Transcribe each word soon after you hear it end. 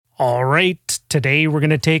All right, today we're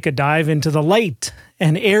going to take a dive into the light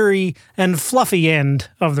and airy and fluffy end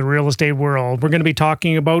of the real estate world. We're going to be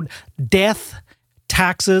talking about death,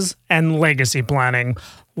 taxes, and legacy planning.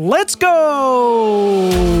 Let's go!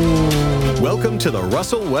 Welcome to the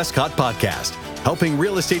Russell Westcott Podcast, helping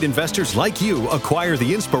real estate investors like you acquire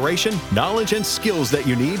the inspiration, knowledge, and skills that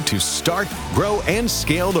you need to start, grow, and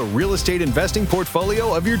scale the real estate investing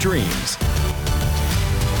portfolio of your dreams.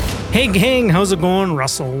 Hey gang, how's it going?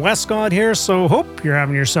 Russell Westcott here. So hope you're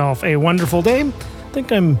having yourself a wonderful day. I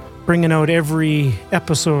think I'm bringing out every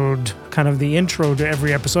episode, kind of the intro to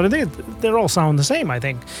every episode. I think they all sound the same, I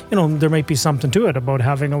think. You know, there might be something to it about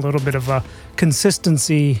having a little bit of a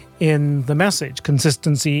consistency in the message,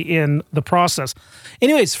 consistency in the process.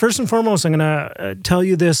 Anyways, first and foremost, I'm going to tell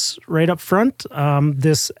you this right up front.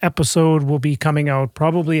 This episode will be coming out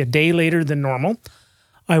probably a day later than normal.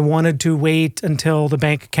 I wanted to wait until the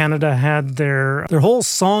Bank of Canada had their whole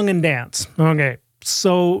song and dance. Okay,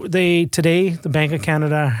 so today the Bank of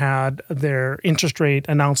Canada had their interest rate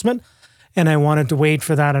announcement, and I wanted to wait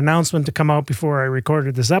for that announcement to come out before I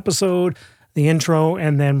recorded this episode, the intro,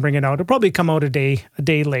 and then bring it out. It'll probably come out a day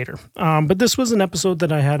later. But this was an episode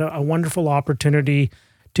that I had a wonderful opportunity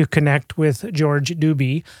to connect with George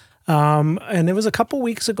Dubé. And it was a couple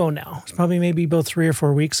weeks ago now. It's probably maybe about 3 or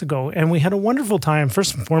 4 weeks ago. And we had a wonderful time.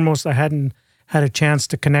 First and foremost, I hadn't had a chance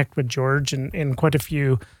to connect with George in quite a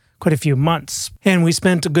few months. And we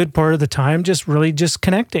spent a good part of the time just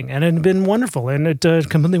connecting. And it had been wonderful. And it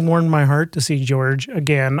completely warmed my heart to see George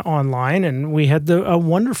again online. And we had a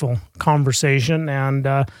wonderful conversation. And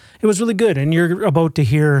it was really good. And you're about to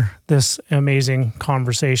hear this amazing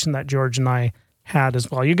conversation that George and I had as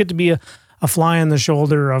well. You get to be a fly on the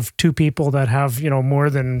shoulder of two people that have, more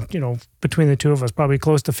than, between the two of us, probably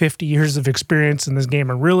close to 50 years of experience in this game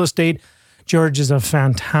of real estate. George is a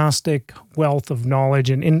fantastic wealth of knowledge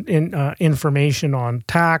and information on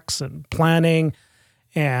tax and planning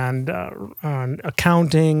and on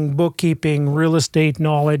accounting, bookkeeping, real estate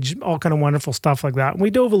knowledge, all kind of wonderful stuff like that. And we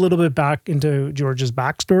dove a little bit back into George's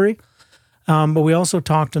backstory. But we also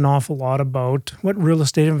talked an awful lot about what real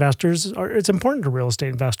estate investors are. It's important to real estate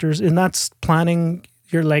investors, and that's planning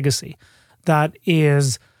your legacy. That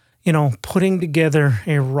is, putting together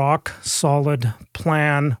a rock solid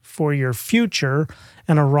plan for your future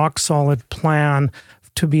and a rock solid plan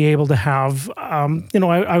to be able to have,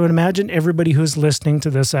 I would imagine everybody who's listening to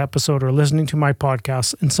this episode or listening to my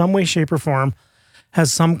podcast in some way, shape, or form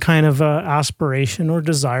has some kind of aspiration or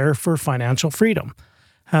desire for financial freedom.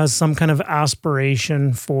 Has some kind of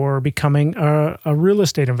aspiration for becoming a real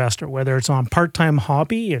estate investor, whether it's on part-time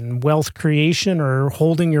hobby and wealth creation or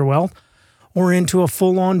holding your wealth, or into a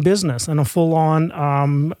full-on business and a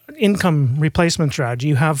full-on income replacement strategy.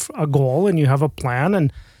 You have a goal and you have a plan,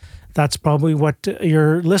 and that's probably what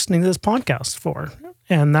you're listening to this podcast for.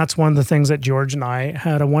 And that's one of the things that George and I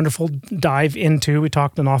had a wonderful dive into. We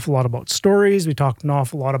talked an awful lot about stories. We talked an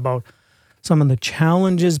awful lot about some of the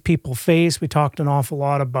challenges people face. We talked an awful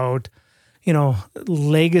lot about,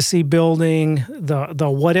 legacy building, the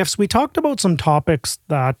what ifs. We talked about some topics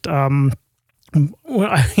that, I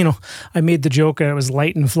made the joke that it was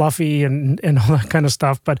light and fluffy and all that kind of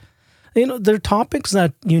stuff. But, they're topics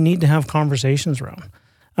that you need to have conversations around.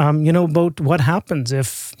 About what happens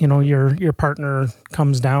if, your partner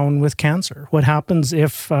comes down with cancer? What happens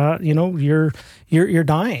if, you're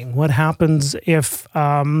dying? What happens if,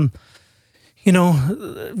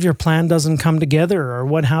 your plan doesn't come together, or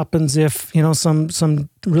what happens if, some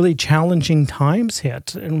really challenging times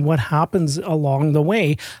hit, and what happens along the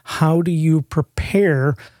way? How do you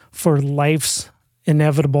prepare for life's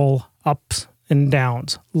inevitable ups and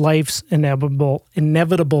downs, life's inevitable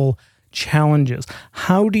challenges?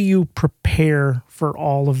 How do you prepare for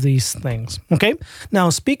all of these things? Okay. Now,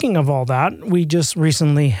 speaking of all that, we just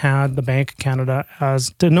recently had the Bank of Canada,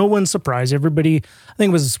 as to no one's surprise, everybody, I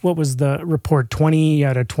think what was the report? 20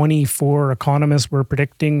 out of 24 economists were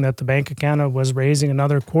predicting that the Bank of Canada was raising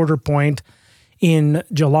another quarter point in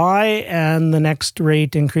July, and the next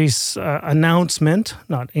rate increase announcement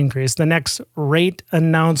is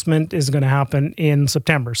going to happen in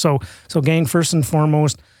September. So gang, first and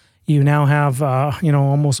foremost, you now have,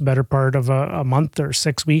 almost a better part of a month or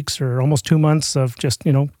 6 weeks or almost 2 months of just,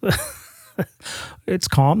 it's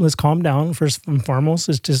calm. Let's calm down. First and foremost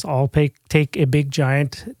is just all take a big,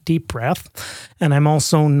 giant, deep breath. And I'm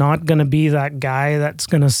also not going to be that guy that's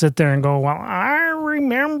going to sit there and go, well, I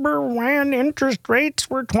remember when interest rates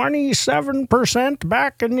were 27%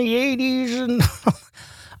 back in the 80s. And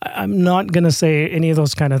I'm not going to say any of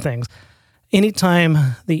those kind of things. Anytime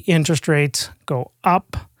the interest rates go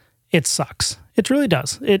up, it sucks. It really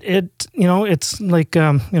does. It's like,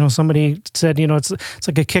 somebody said, it's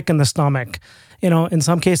like a kick in the stomach. In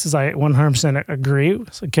some cases, I 100% agree.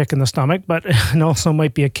 It's a kick in the stomach, but it also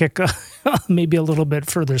might be a kick maybe a little bit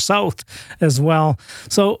further south as well.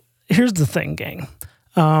 So here's the thing, gang.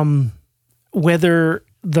 Whether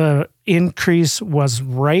the increase was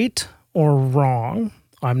right or wrong,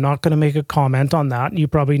 I'm not going to make a comment on that. You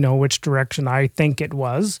probably know which direction I think it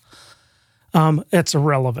was. It's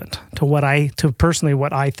irrelevant to personally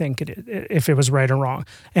what I think if it was right or wrong.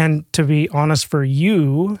 And to be honest, for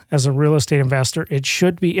you as a real estate investor,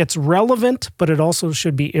 it's relevant, but it also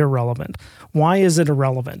should be irrelevant. Why is it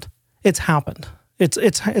irrelevant? It's happened.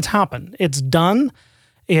 It's happened. It's done.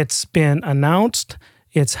 It's been announced.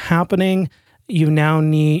 It's happening. You now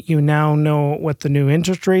know what the new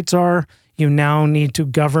interest rates are. You now need to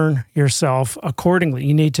govern yourself accordingly.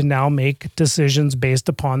 You need to now make decisions based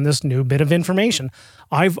upon this new bit of information.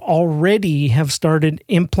 I've already have started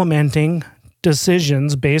implementing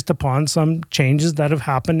decisions based upon some changes that have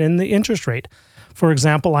happened in the interest rate. For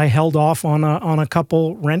example, I held off on a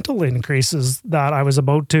couple rental increases that I was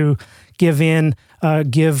about to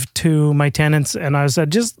give to my tenants, and I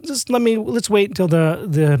said, just let's wait until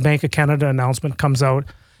the Bank of Canada announcement comes out,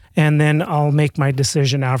 and then I'll make my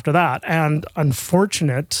decision after that. And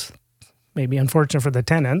maybe unfortunate for the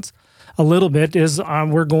tenants, a little bit is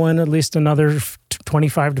we're going at least another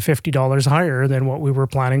 $25 to $50 higher than what we were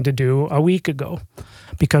planning to do a week ago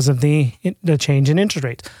because of the change in interest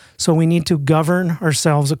rates. So we need to govern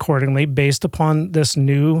ourselves accordingly based upon this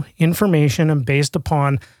new information and based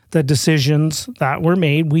upon the decisions that were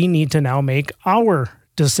made. We need to now make our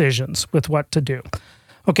decisions with what to do.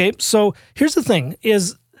 Okay, so here's the thing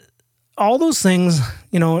is all those things,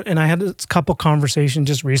 and I had a couple conversations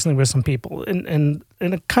just recently with some people, and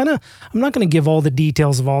it kind of, I'm not going to give all the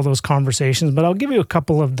details of all those conversations, but I'll give you a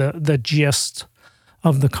couple of the gist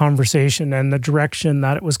of the conversation and the direction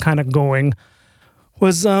that it was kind of going.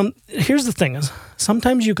 Here's the thing is,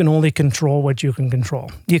 sometimes you can only control what you can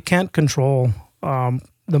control. You can't control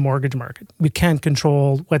the mortgage market. You can't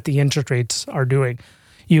control what the interest rates are doing.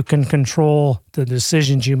 You can control the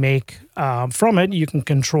decisions you make from it. You can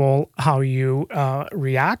control how you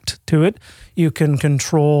react to it. You can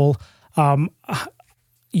control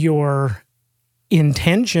your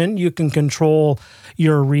intention. You can control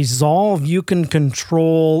your resolve. You can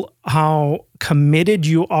control how committed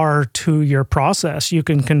you are to your process. You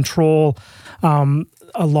can control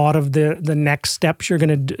a lot of the next steps you're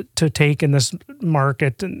going to take in this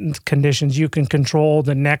market and conditions. You can control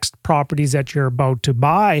the next properties that you're about to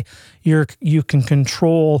buy. You can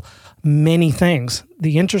control many things.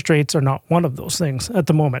 The interest rates are not one of those things at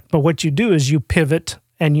the moment. But what you do is you pivot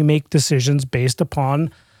and you make decisions based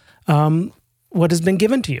upon what has been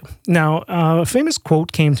given to you. Now, a famous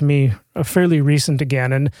quote came to me, fairly recent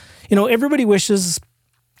again, and everybody wishes.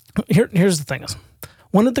 Here's the thing: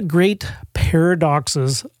 one of the great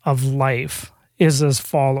paradoxes of life is as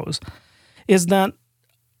follows: is that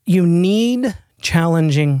you need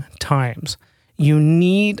challenging times. You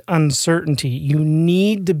need uncertainty. You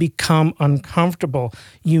need to become uncomfortable.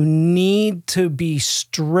 You need to be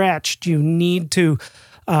stretched. You need to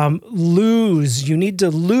lose. You need to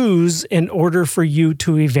lose in order for you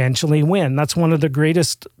to eventually win. That's one of the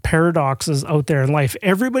greatest paradoxes out there in life.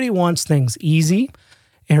 Everybody wants things easy.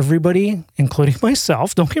 Everybody, including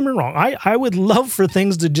myself, don't get me wrong, I would love for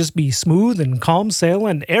things to just be smooth and calm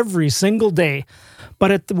sailing every single day.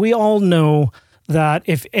 But we all know that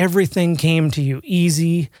if everything came to you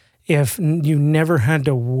easy, if you never had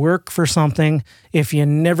to work for something, if you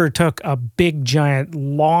never took a big giant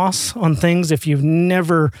loss on things, if you've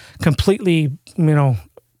never completely,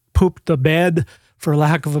 pooped the bed, for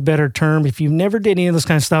lack of a better term, if you never did any of this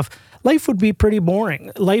kind of stuff, life would be pretty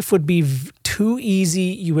boring. Life would be too easy.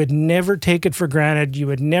 You would never take it for granted. You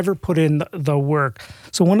would never put in the work.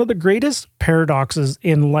 So one of the greatest paradoxes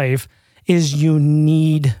in life is you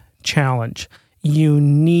need challenge. You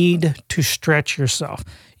need to stretch yourself.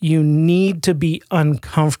 You need to be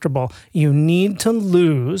uncomfortable. You need to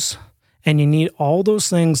lose, and you need all those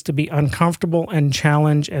things to be uncomfortable and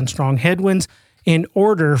challenge and strong headwinds in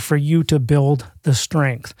order for you to build the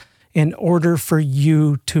strength, in order for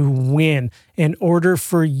you to win, in order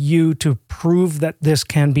for you to prove that this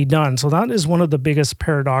can be done. So that is one of the biggest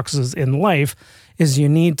paradoxes in life, is you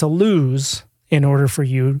need to lose in order for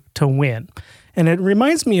you to win. And it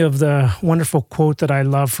reminds me of the wonderful quote that I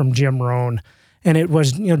love from Jim Rohn. And it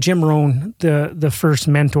was, Jim Rohn, the first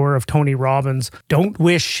mentor of Tony Robbins. Don't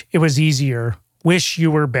wish it was easier. Wish you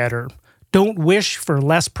were better. Don't wish for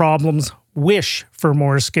less problems. Wish for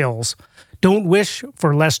more skills. Don't wish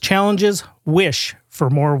for less challenges. Wish for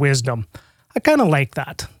more wisdom. I kind of like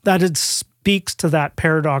that. That it speaks to that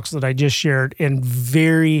paradox that I just shared in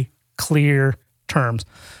very clear terms.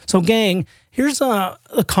 So gang, here's a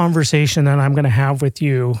conversation that I'm going to have with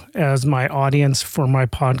you as my audience for my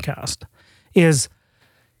podcast is,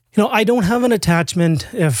 I don't have an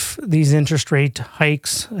attachment if these interest rate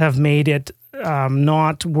hikes have made it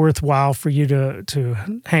not worthwhile for you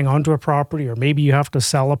to hang on to a property, or maybe you have to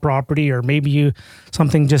sell a property, or maybe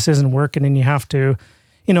something just isn't working and you have to,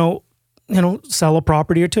 sell a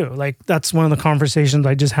property or two. Like that's one of the conversations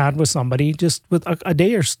I just had with somebody just with a day.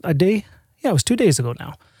 Yeah, it was 2 days ago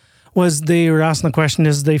now. Was they were asking the question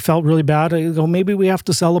is they felt really bad. I go, maybe we have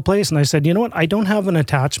to sell a place. And I said, you know what? I don't have an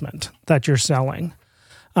attachment that you're selling.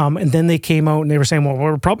 And then they came out and they were saying, well,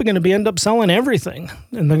 we're probably going to end up selling everything.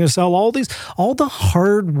 And they're going to sell all the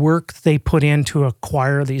hard work they put in to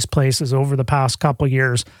acquire these places over the past couple of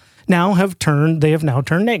years they have now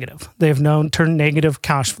turned negative. They have now turned negative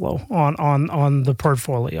cash flow on the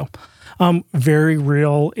portfolio. Very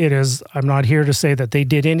real. It is. I'm not here to say that they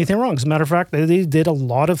did anything wrong. As a matter of fact, they did a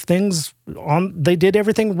lot of things they did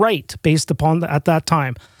everything right based upon at that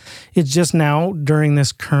time. It's just now during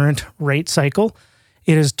this current rate cycle,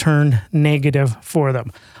 it has turned negative for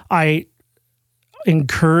them. I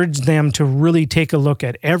encourage them to really take a look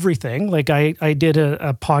at everything. Like I did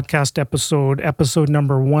a podcast episode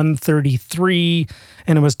number 133,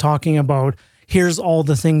 and it was talking about here's all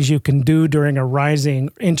the things you can do during a rising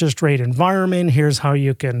interest rate environment. Here's how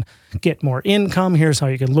you can get more income. Here's how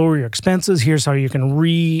you can lower your expenses. Here's how you can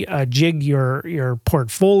rejig your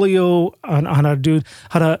portfolio on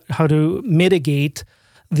how to mitigate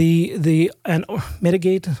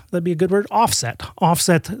mitigate, that'd be a good word, offset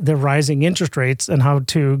the rising interest rates, and how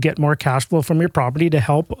to get more cash flow from your property to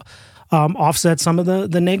help offset some of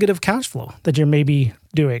the negative cash flow that you're maybe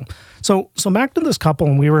doing. So back to this couple,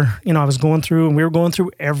 and we were going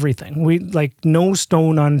through everything. We like no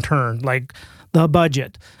stone unturned, like the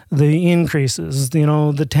budget, the increases,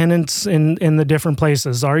 the tenants in the different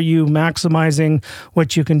places. Are you maximizing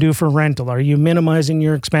what you can do for rental? Are you minimizing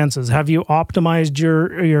your expenses? Have you optimized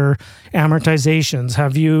your amortizations?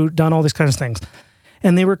 Have you done all these kinds of things?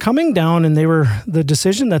 And they were coming down, and the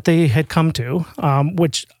decision that they had come to,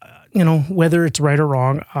 which, whether it's right or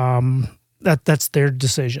wrong, that's their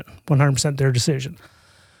decision, 100% their decision.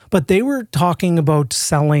 But they were talking about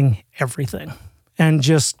selling everything and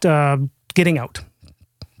just getting out,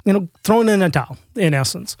 throwing in a towel, in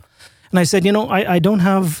essence. And I said, I don't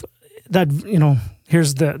have that,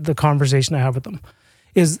 here's the conversation I have with them,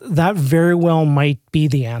 is that very well might be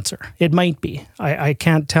the answer. It might be. I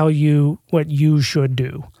can't tell you what you should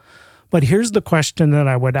do. But here's the question that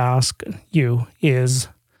I would ask you is,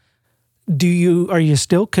 are you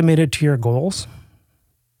still committed to your goals?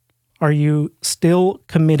 Are you still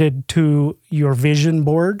committed to your vision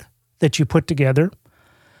board that you put together?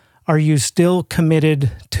 Are you still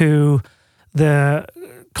committed to the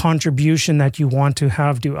contribution that you want to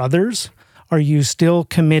have to others? Are you still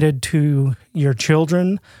committed to your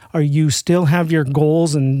children? Are you still have your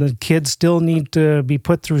goals and the kids still need to be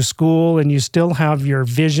put through school, and you still have your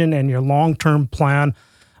vision and your long-term plan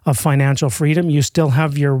of financial freedom? You still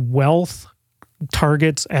have your wealth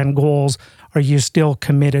targets and goals. Are you still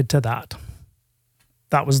committed to that?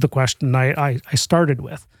 That was the question I started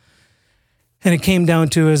with. And it came down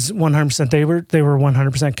to is 100%. They were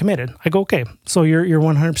 100% committed. I go, okay, so you're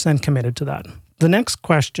 100% committed to that. The next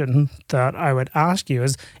question that I would ask you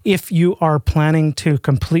is, if you are planning to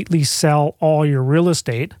completely sell all your real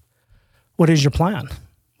estate, what is your plan?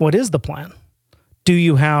 What is the plan? Do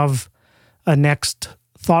you have a next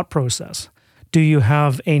thought process? Do you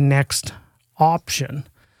have a next option?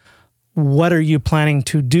 What are you planning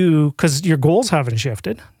to do? Because your goals haven't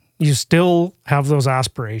shifted. You still have those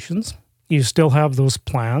aspirations. You still have those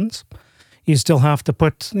plans. You still have to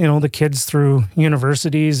put, the kids through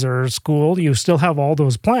universities or school. You still have all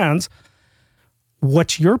those plans.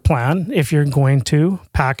 What's your plan if you're going to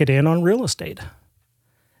pack it in on real estate?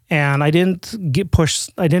 And I didn't push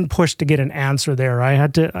to get an answer there.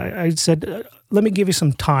 I said, let me give you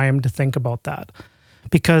some time to think about that.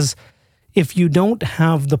 Because if you don't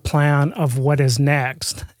have the plan of what is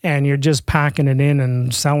next and you're just packing it in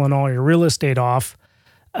and selling all your real estate off,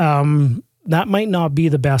 that might not be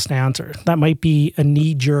the best answer. That might be a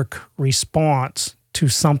knee-jerk response to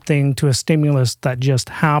something, to a stimulus that just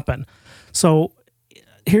happened. So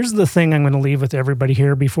here's the thing I'm going to leave with everybody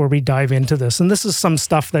here before we dive into this. And this is some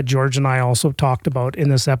stuff that George and I also talked about in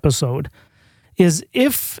this episode, is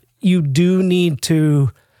if you do need to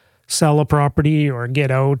sell a property or get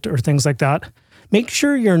out or things like that, make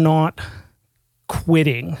sure you're not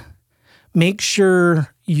quitting. Make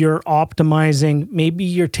sure you're optimizing, maybe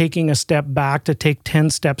you're taking a step back to take 10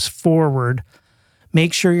 steps forward.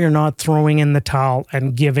 Make sure you're not throwing in the towel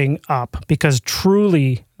and giving up, because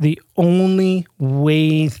truly the only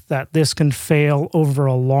way that this can fail over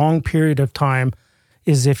a long period of time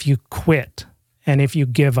is if you quit and if you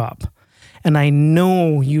give up. And I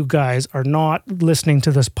know you guys are not listening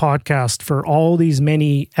to this podcast for all these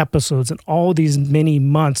many episodes and all these many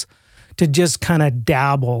months to just kind of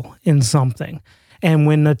dabble in something. And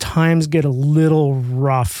when the times get a little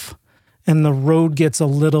rough and the road gets a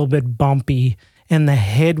little bit bumpy and the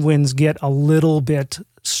headwinds get a little bit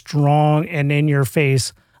strong and in your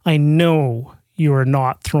face, I know you are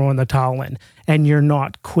not throwing the towel in and you're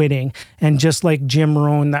not quitting. And just like Jim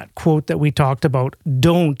Rohn, that quote that we talked about,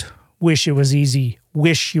 don't wish it was easy,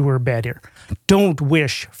 wish you were better. Don't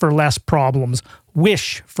wish for less problems,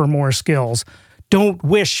 wish for more skills. Don't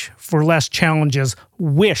wish for less challenges,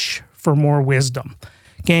 wish for more wisdom.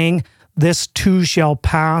 Gang, this too shall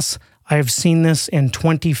pass. I have seen this in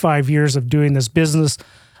 25 years of doing this business.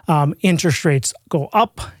 Interest rates go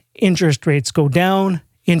up, interest rates go down,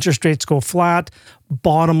 interest rates go flat.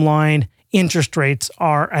 Bottom line, interest rates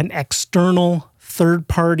are an external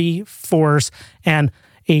third-party force, and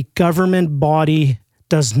a government body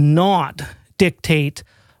does not dictate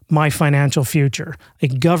my financial future. A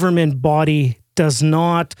government body does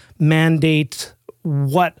not mandate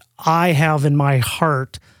what I have in my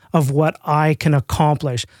heart of what I can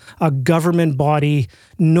accomplish. A government body,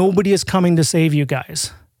 nobody is coming to save you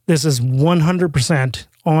guys. This is 100%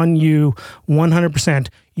 on you, 100%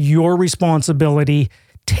 your responsibility.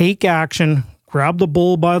 Take action, grab the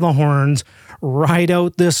bull by the horns, ride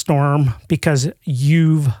out this storm, because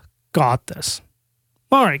you've got this.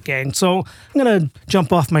 All right, gang. So I'm going to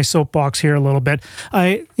jump off my soapbox here a little bit.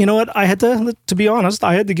 You know what? I had to be honest,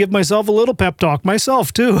 I had to give myself a little pep talk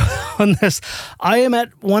myself too on this. I am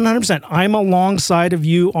at 100%. I'm alongside of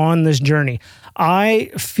you on this journey.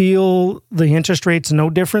 I feel the interest rate's no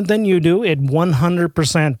different than you do. It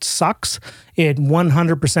 100% sucks. It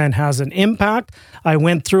 100% has an impact. I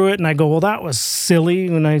went through it and I go, well, that was silly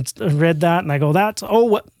when I read that. And I go,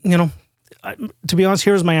 to be honest,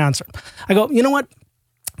 here's my answer. I go, you know what?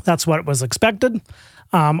 That's what was expected.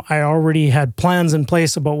 I already had plans in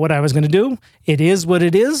place about what I was going to do. It is what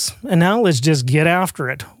it is. And now let's just get after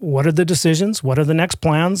it. What are the decisions? What are the next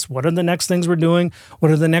plans? What are the next things we're doing? What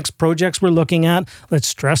are the next projects we're looking at? Let's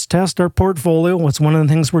stress test our portfolio. What's one of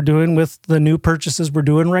the things we're doing with the new purchases we're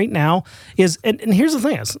doing right now is, and here's the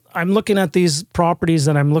thing is, I'm looking at these properties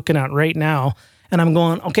that I'm looking at right now, and I'm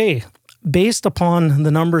going, okay, based upon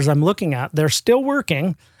the numbers I'm looking at, they're still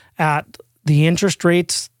working at the interest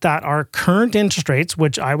rates that are current interest rates,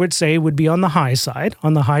 which I would say would be on the high side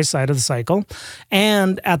of the cycle,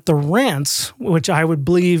 and at the rents, which I would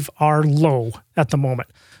believe are low at the moment.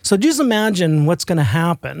 So just imagine what's going to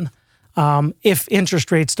happen if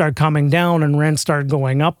interest rates start coming down and rents start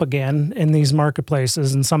going up again in these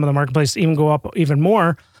marketplaces, and some of the marketplaces even go up even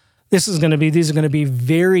more. These are going to be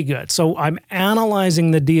very good. So I'm analyzing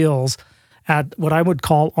the deals at what I would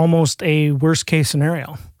call almost a worst case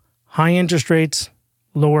scenario. High interest rates,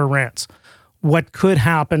 lower rents. What could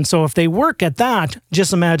happen? So if they work at that,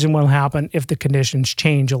 just imagine what'll happen if the conditions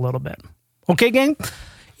change a little bit. Okay, gang?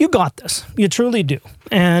 You got this. You truly do.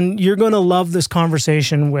 And you're going to love this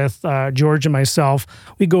conversation with George and myself.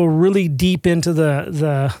 We go really deep into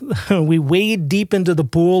we wade deep into the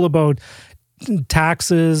pool about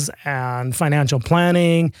taxes and financial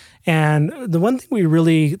planning. And the one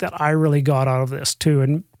thing that I really got out of this too,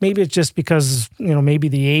 and maybe it's just because, maybe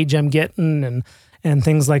the age I'm getting and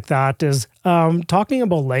things like that, is talking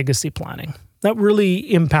about legacy planning. That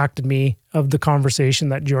really impacted me of the conversation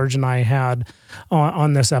that George and I had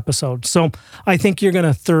on this episode. So I think you're going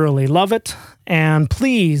to thoroughly love it. And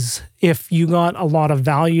please, if you got a lot of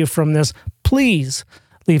value from this, please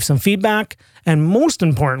leave some feedback. And most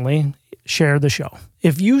importantly, share the show.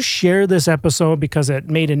 If you share this episode because it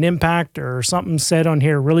made an impact or something said on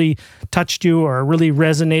here really touched you or really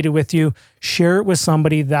resonated with you, share it with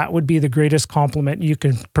somebody. That would be the greatest compliment you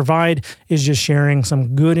can provide, is just sharing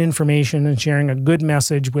some good information and sharing a good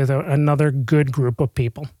message with another good group of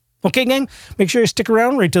people. Okay, gang, make sure you stick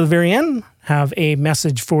around right to the very end. Have a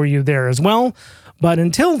message for you there as well. But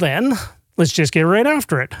until then, let's just get right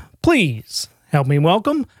after it. Please help me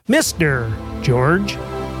welcome Mr. George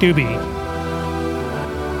Dubie.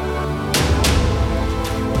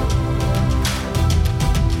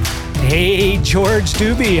 Hey, George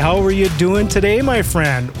Dubie, how are you doing today, my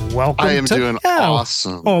friend? Welcome. I am doing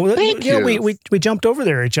awesome. Oh, thank you. We jumped over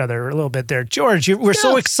there each other a little bit there. George, we're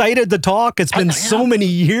so excited to talk. It's been so many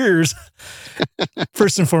years.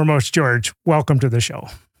 First and foremost, George, welcome to the show.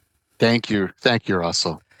 Thank you,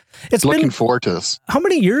 Russell. It's looking forward to this. How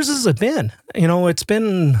many years has it been? You know, it's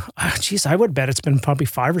been, I would bet it's been probably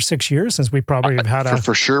 5 or 6 years since we probably have had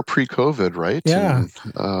for sure pre-COVID, right? Yeah.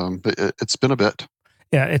 And, but it's been a bit.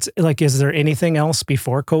 Yeah, it's like, is there anything else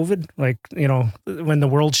before COVID? Like, you know, when the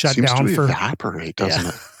world shut down to evaporate,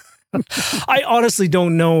 doesn't it? I honestly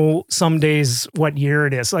don't know some days what year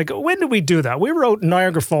it is. Like, when did we do that? We were out in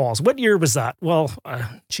Niagara Falls. What year was that? Well,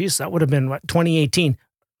 that would have been, 2018.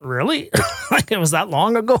 Really? Like, it was that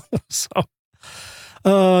long ago? So,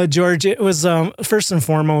 George, it was, first and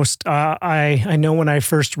foremost, I know when I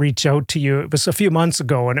first reached out to you, it was a few months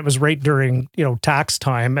ago, and it was right during, tax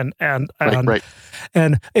time. Right.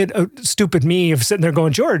 And it, stupid me of sitting there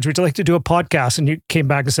going, George, would you like to do a podcast? And you came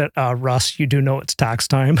back and said, Russ, you do know it's tax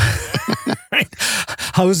time. Right?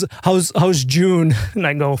 How's June? And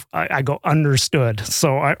I go, understood.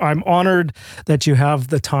 So I'm honored that you have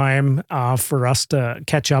the time for us to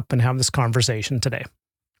catch up and have this conversation today.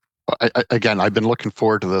 Again, I've been looking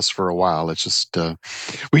forward to this for a while. It's just,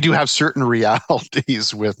 we do have certain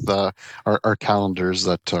realities with our calendars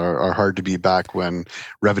that are hard to be back when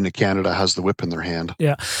Revenue Canada has the whip in their hand.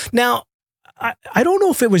 Yeah. Now, I don't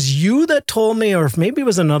know if it was you that told me, or if maybe it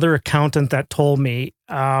was another accountant that told me,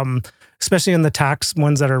 especially in the tax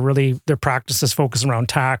ones that are really, their practices focus around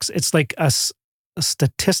tax. It's like a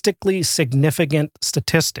statistically significant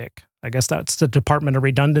statistic. I guess that's the Department of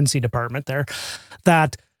Redundancy department there,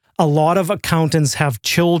 that a lot of accountants have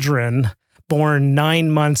children born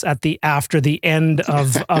 9 months after the end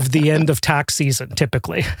of the end of tax season,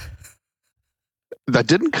 typically. That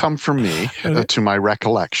didn't come from me, to my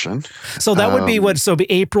recollection. So that would be what? So it'd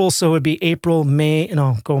be April. So it'd be April, May.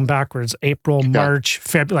 Going backwards. April, March,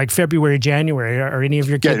 February, January. Are any of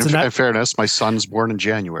your kids in that? In fairness, my son's born in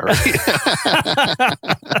January.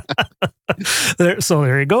 So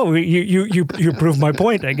there you go. You proved my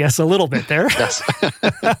point, I guess, a little bit there. Yes.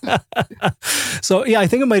 So yeah, I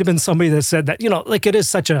think it might have been somebody that said that, like, it is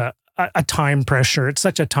such a time pressure. It's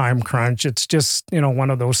such a time crunch. It's just, one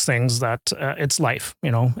of those things that it's life,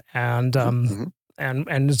 and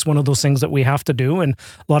and it's one of those things that we have to do. And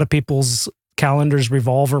a lot of people's calendars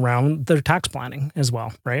revolve around their tax planning as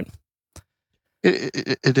well, right?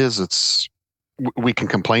 It is. We can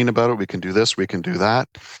complain about it. We can do this. We can do that.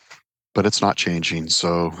 But it's not changing.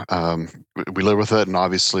 So we live with it. And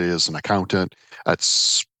obviously, as an accountant,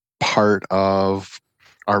 that's part of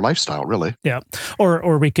our lifestyle, really. Yeah.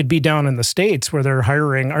 Or we could be down in the States where they're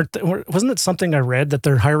hiring, wasn't it something I read that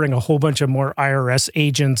they're hiring a whole bunch of more IRS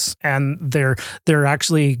agents, and they're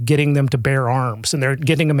actually getting them to bear arms, and they're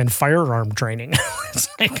getting them in firearm training. It's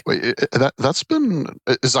like, that's been,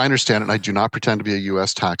 as I understand it, and I do not pretend to be a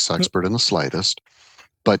U.S. tax expert in the slightest,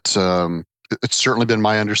 but it's certainly been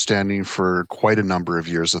my understanding for quite a number of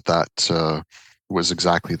years that was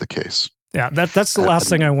exactly the case. Yeah, that's the last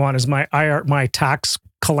thing I want is my tax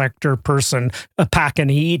collector person pack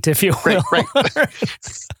and eat, if you will. Right.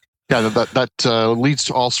 Yeah, that leads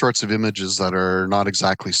to all sorts of images that are not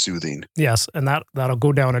exactly soothing. Yes, and that'll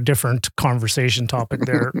go down a different conversation topic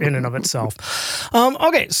there in and of itself.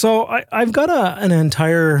 Okay, so I've got an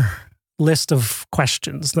entire list of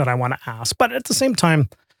questions that I want to ask, but at the same time,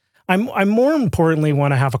 I more importantly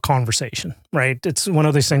want to have a conversation, right? It's one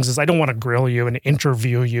of these things is I don't want to grill you and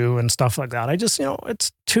interview you and stuff like that. I just,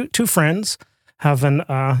 it's two friends having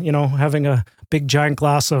a big giant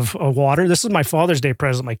glass of water. This is my Father's Day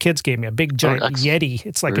present. My kids gave me a big giant Yeti.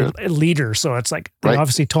 It's like a liter. So it's like, they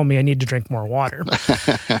obviously told me I need to drink more water.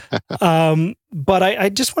 But I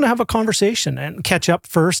just want to have a conversation and catch up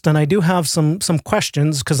first. And I do have some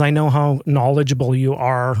questions because I know how knowledgeable you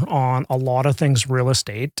are on a lot of things real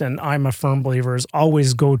estate. And I'm a firm believer is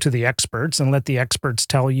always go to the experts and let the experts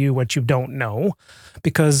tell you what you don't know.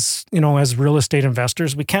 Because, as real estate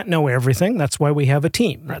investors, we can't know everything. That's why we have a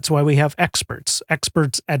team. That's why we have experts,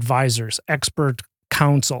 advisors, expert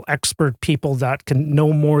counsel, expert people that can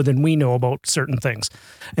know more than we know about certain things.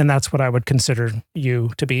 And that's what I would consider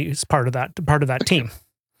you to be as part of that team.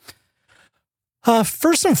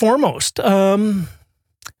 First and foremost,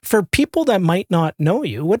 for people that might not know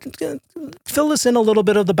you, fill us in a little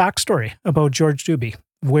bit of the backstory about George Dubie.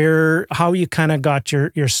 How you kind of got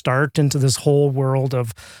your start into this whole world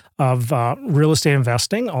of real estate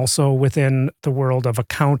investing, also within the world of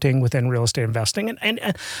accounting within real estate investing.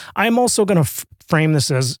 And I'm also going to frame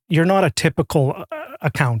this as you're not a typical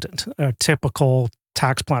accountant, a typical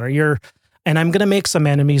tax planner. and I'm going to make some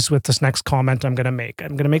enemies with this next comment I'm going to make. I'm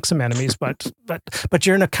going to make some enemies, but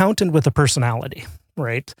you're an accountant with a personality,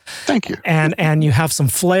 right? Thank you. And you have some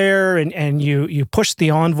flair, and you push the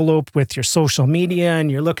envelope with your social media, and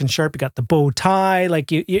you're looking sharp. You got the bow tie,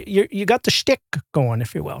 like you got the shtick going,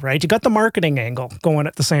 if you will, right? You got the marketing angle going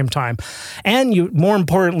at the same time, and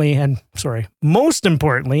most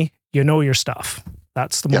importantly, you know your stuff.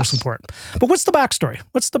 That's the most important. But what's the backstory?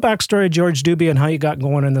 What's the backstory of George Dubie and how you got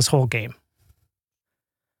going in this whole game?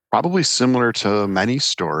 Probably similar to many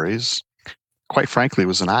stories. Quite frankly, it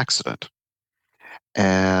was an accident.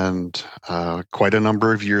 And quite a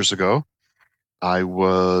number of years ago, I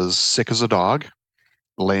was sick as a dog,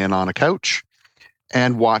 laying on a couch,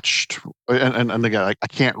 and watched, and again, I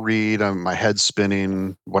can't read, my head's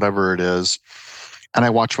spinning, whatever it is. And I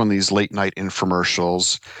watched one of these late night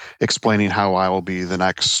infomercials explaining how I will be the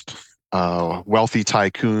next wealthy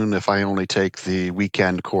tycoon if I only take the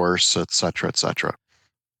weekend course, et cetera, et cetera.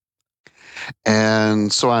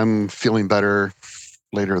 And so I'm feeling better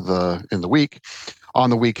later in the week. On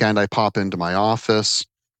the weekend, I pop into my office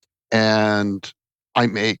and I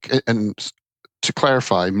make, and to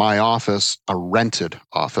clarify, my office, a rented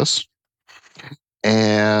office.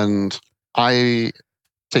 And I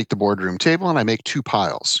take the boardroom table and I make two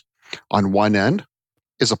piles. On one end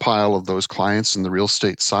is a pile of those clients in the real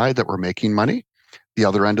estate side that were making money. The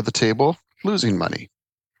other end of the table, losing money.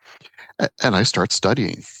 And I start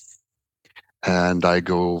studying. And I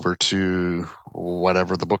go over to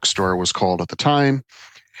whatever the bookstore was called at the time,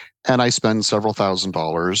 and I spend several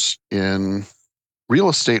 $1,000s in real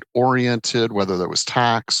estate oriented, whether that was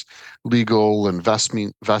tax, legal,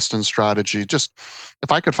 investing strategy. Just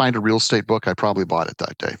if I could find a real estate book, I probably bought it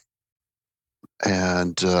that day.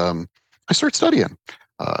 And I start studying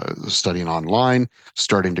online,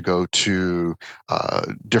 starting to go to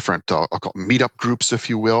different I'll call meetup groups,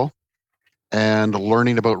 if you will, and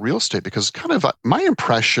learning about real estate, because kind of my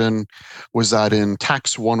impression was that in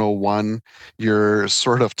Tax 101, you're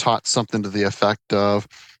sort of taught something to the effect of,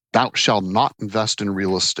 thou shalt not invest in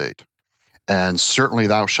real estate. And certainly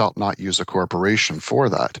thou shalt not use a corporation for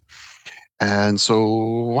that. And so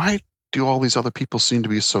why do all these other people seem to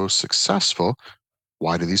be so successful?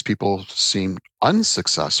 Why do these people seem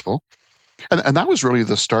unsuccessful? And that was really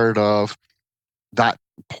the start of that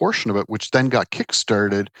portion of it, which then got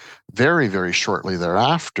kickstarted very, very shortly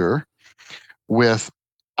thereafter with,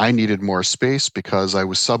 I needed more space because I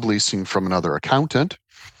was subleasing from another accountant,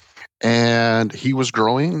 and he was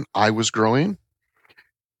growing, I was growing.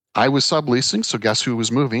 I was subleasing, so guess who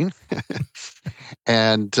was moving?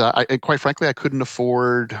 And quite frankly, I couldn't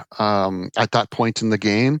afford, at that point in the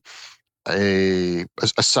game, a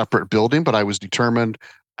separate building, but I was determined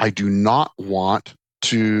I do not want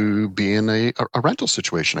to be in a rental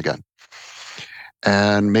situation again.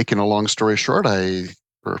 And making a long story short, I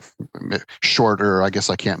guess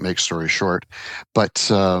I can't make story short, but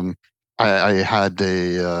I had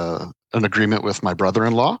an agreement with my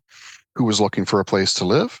brother-in-law who was looking for a place to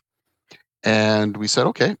live. And we said,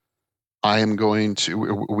 okay,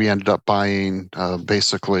 we ended up buying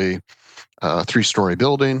basically a 3-story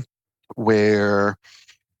building where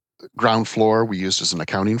ground floor we used as an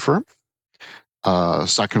accounting firm.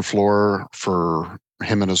 Second floor for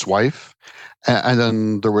him and his wife. And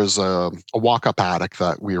then there was a walk-up attic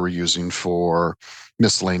that we were using for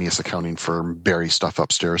miscellaneous accounting firm, bury stuff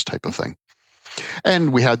upstairs type of thing.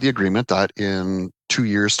 And we had the agreement that in 2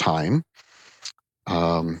 years' time,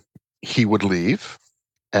 he would leave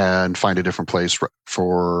and find a different place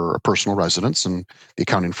for a personal residence, and the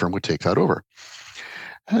accounting firm would take that over.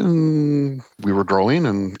 And we were growing,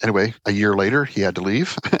 and anyway, a year later, he had to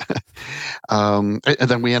leave. And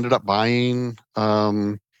then we ended up buying,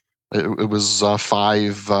 it was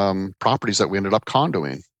 5 properties that we ended up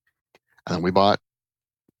condoing. And we bought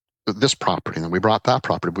this property, and then we bought that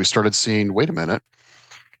property. We started seeing, wait a minute,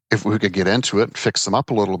 if we could get into it and fix them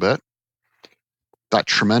up a little bit, that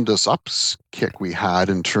tremendous upkick we had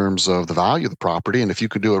in terms of the value of the property. And if you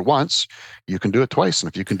could do it once, you can do it twice. And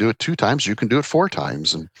if you can do it 2 times, you can do it 4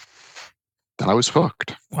 times. And then I was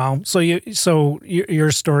hooked. Wow. So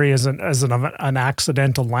your story isn't as an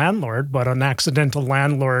accidental landlord, but an accidental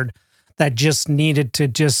landlord that just needed to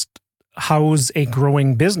just house a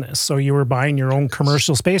growing business. So you were buying your own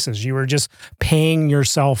commercial spaces. You were just paying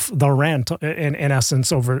yourself the rent in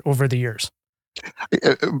essence over the years.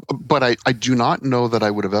 But I do not know that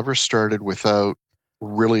I would have ever started without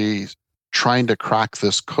really trying to crack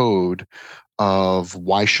this code of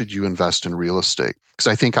why should you invest in real estate? Because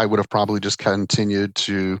I think I would have probably just continued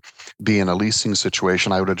to be in a leasing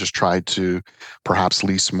situation. I would have just tried to perhaps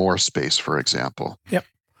lease more space, for example. Yep.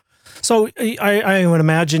 So I would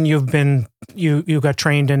imagine you got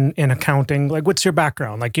trained in accounting. Like, what's your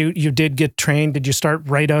background? Like, you did get trained. Did you start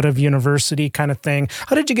right out of university, kind of thing?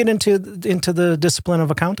 How did you get into the discipline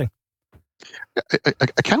of accounting?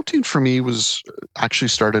 Accounting for me was actually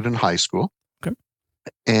started in high school. Okay.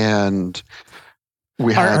 And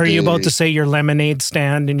are you about to say your lemonade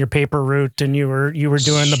stand and your paper route, and you were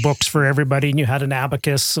doing the books for everybody, and you had an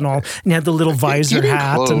abacus and all, and you had the little visor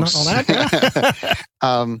hat close. And all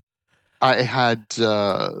that? I had,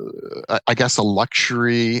 I guess, a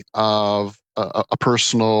luxury of a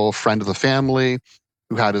personal friend of the family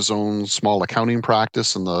who had his own small accounting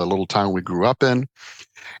practice in the little town we grew up in.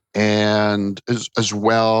 And as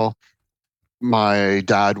well, my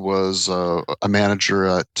dad was a manager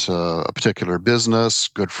at a particular business,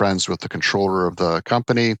 good friends with the controller of the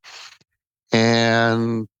company.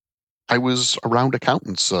 And I was around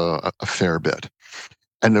accountants a fair bit.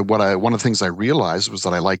 And one of the things I realized was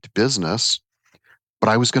that I liked business, but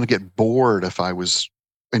I was going to get bored if I was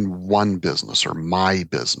in one business or my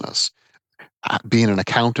business. Being an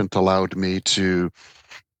accountant allowed me to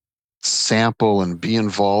sample and be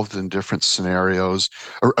involved in different scenarios.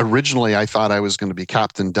 Originally, I thought I was going to be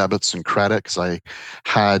captain debits and credit because I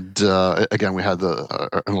had, again, we had in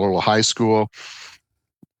a little high school.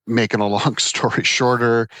 Making a long story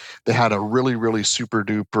shorter, they had a really, really super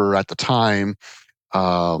duper at the time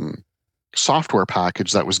software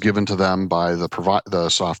package that was given to them by the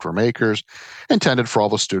software makers, intended for all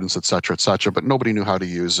the students, et cetera, but nobody knew how to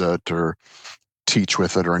use it or teach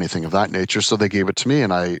with it or anything of that nature. So they gave it to me,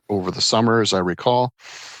 and over the summer, as I recall,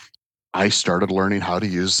 I started learning how to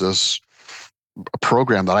use this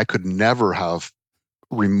program that I could never have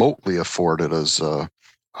remotely afforded as a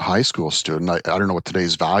high school student. I don't know what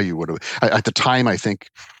today's value would have. At the time, I think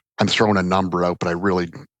I'm throwing a number out, but I really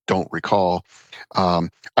don't recall. I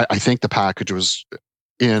think the package was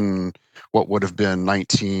in what would have been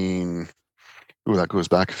that goes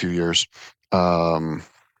back a few years.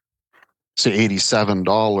 Say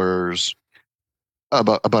 $87,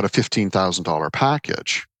 about a $15,000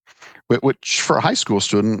 package, which for a high school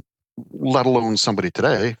student, let alone somebody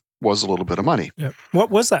today, was a little bit of money. Yeah. What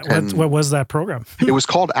was that? What was that program? It was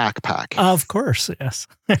called ACPAC. Of course, yes.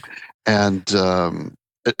 And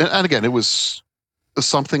again, it was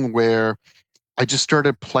something where I just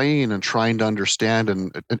started playing and trying to understand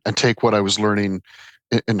and take what I was learning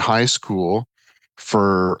in high school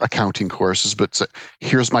for accounting courses, but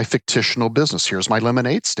here's my fictional business. Here's my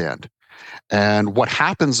lemonade stand. And what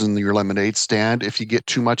happens in your lemonade stand if you get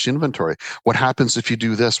too much inventory? What happens if you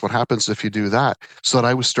do this? What happens if you do that? So that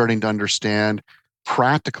I was starting to understand,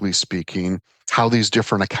 practically speaking, how these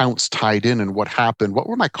different accounts tied in and what happened. What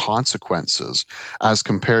were my consequences as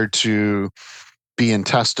compared to being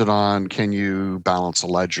tested on, can you balance a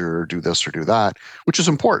ledger or do this or do that, which is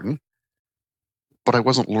important. But I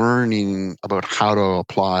wasn't learning about how to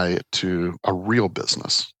apply it to a real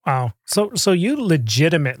business. Wow. So you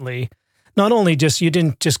legitimately, not only you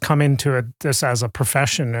didn't just come into this as a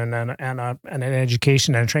profession and an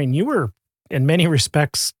education and training, you were, in many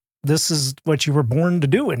respects, this is what you were born to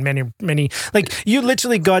do in many, like you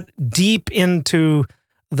literally got deep into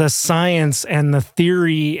the science and the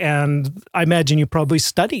theory, and I imagine you probably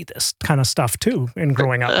study this kind of stuff too in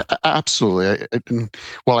growing up. Absolutely.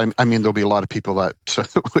 I mean, there'll be a lot of people that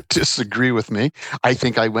would disagree with me. I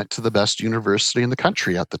think I went to the best university in the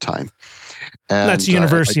country at the time. And that's the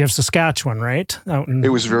University of Saskatchewan, right? It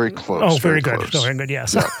was very close. Oh, very good. Close. Very good,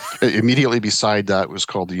 yes. Yeah. Immediately beside that was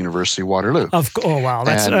called the University of Waterloo. Oh, wow.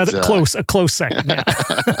 That's a close second. Yeah.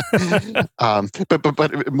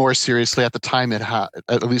 But more seriously, at the time, it had,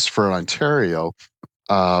 at least for Ontario,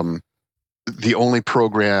 the only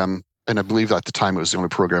program, and I believe at the time it was the only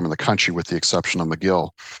program in the country with the exception of McGill,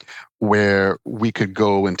 where we could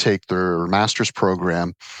go and take their master's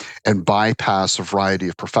program and bypass a variety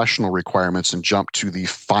of professional requirements and jump to the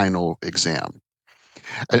final exam.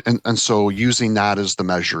 And so using that as the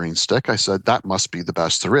measuring stick, I said, that must be the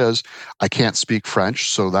best there is. I can't speak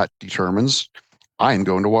French, so that determines I am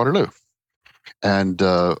going to Waterloo. And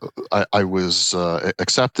I was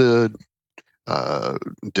accepted,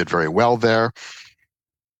 did very well there.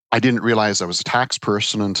 I didn't realize I was a tax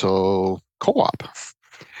person until co-op.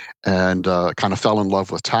 And kind of fell in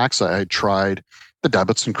love with tax. I had tried the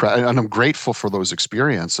debits and credit, and I'm grateful for those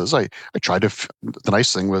experiences. I tried to, the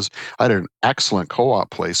nice thing was I had an excellent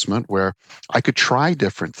co-op placement where I could try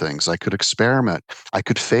different things. I could experiment. I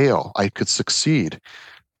could fail. I could succeed.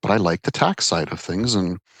 But I liked the tax side of things.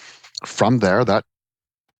 And from there, that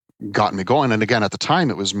got me going. And again, at the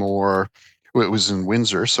time, it was more It was in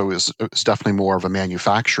Windsor, so it was definitely more of a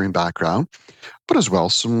manufacturing background, but as well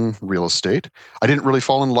some real estate. I didn't really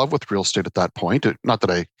fall in love with real estate at that point. Not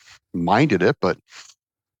that I minded it, but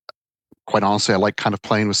quite honestly, I like kind of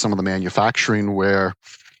playing with some of the manufacturing where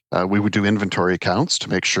we would do inventory accounts to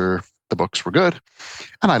make sure the books were good.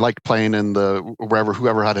 And I liked playing in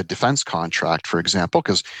whoever had a defense contract, for example,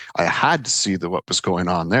 because I had to see what was going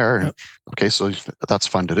on there. And, okay, so that's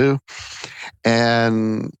fun to do.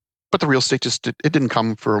 But the real estate it didn't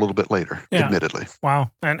come for a little bit later, admittedly. Wow.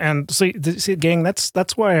 And see, gang,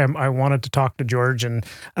 that's why I wanted to talk to George, and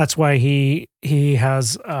that's why he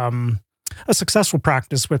has a successful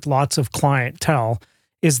practice with lots of clientele,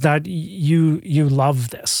 is that you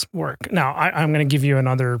love this work. Now, I'm going to give you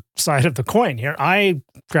another side of the coin here. I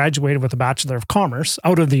graduated with a Bachelor of Commerce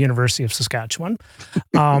out of the University of Saskatchewan.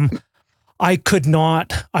 I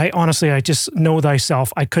just know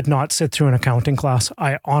thyself. I could not sit through an accounting class.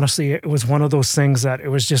 It was one of those things that it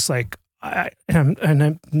was just like,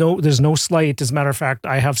 there's no slight. As a matter of fact,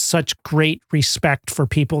 I have such great respect for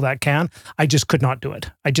people that can. I just could not do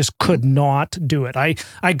it. I just could not do it. I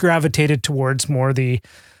gravitated towards more the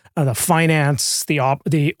finance, the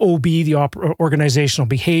OB, organizational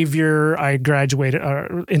behavior. I graduated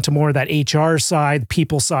into more of that HR side,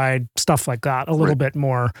 people side, stuff like that, a little bit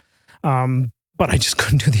more. But I just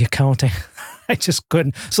couldn't do the accounting. I just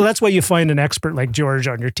couldn't. So that's why you find an expert like George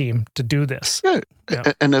on your team to do this. Yeah.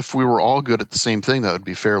 And if we were all good at the same thing, that would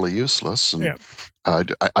be fairly useless. And I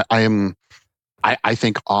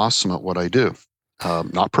think awesome at what I do.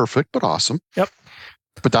 Not perfect, but awesome. Yep.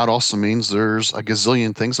 But that also means there's a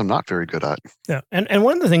gazillion things I'm not very good at. Yeah. And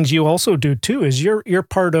one of the things you also do too is you're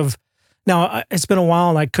part of, now it's been a while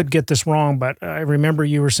and I could get this wrong, but I remember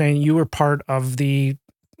you were saying you were part of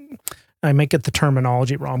I might get the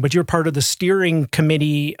terminology wrong, but you're part of the steering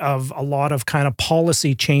committee of a lot of kind of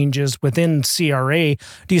policy changes within CRA.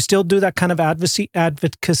 Do you still do that kind of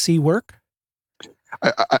advocacy work?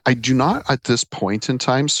 I do not at this point in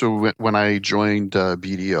time. So when I joined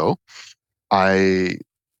BDO, I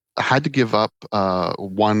had to give up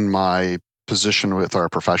my position with our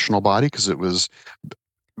professional body because it was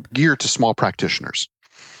geared to small practitioners.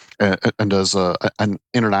 And as an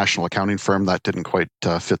international accounting firm, that didn't quite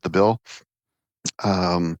fit the bill.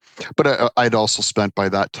 But I'd also spent by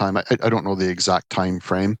that time, I don't know the exact time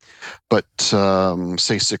frame, but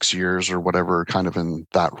say 6 years or whatever, kind of in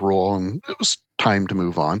that role, and it was time to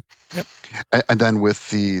move on. Yep. And then with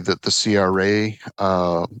the CRA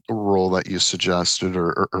role that you suggested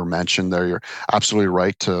or mentioned there, you're absolutely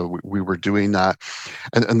right. We were doing that.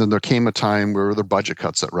 And then there came a time where there were budget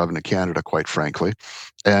cuts at Revenue Canada, quite frankly.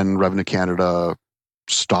 And Revenue Canada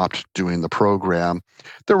stopped doing the program.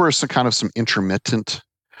 There were some intermittent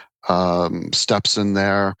steps in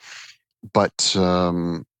there, but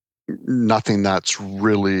nothing that's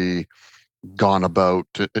really gone about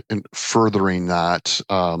in furthering that,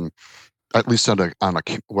 at least on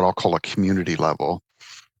what I'll call a community level,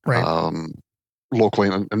 right. Locally.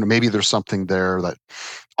 And maybe there's something there that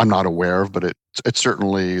I'm not aware of, but it's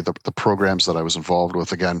certainly the programs that I was involved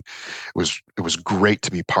with. Again, it was great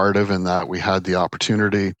to be part of, in that we had the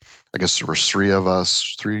opportunity. I guess there were three of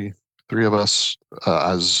us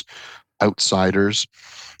as outsiders,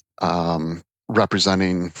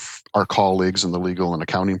 representing our colleagues in the legal and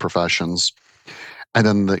accounting professions. And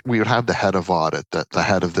then we would have the head of audit, the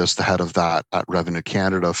head of this, the head of that at Revenue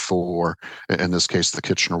Canada for, in this case, the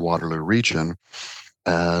Kitchener-Waterloo region.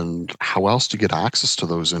 And how else to get access to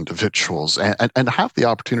those individuals and have the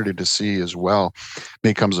opportunity to see as well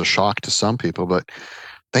may come as a shock to some people, but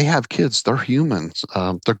they have kids, they're humans,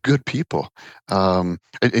 they're good people. And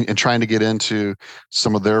trying to get into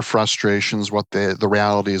some of their frustrations, what the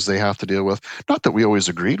realities they have to deal with. Not that we always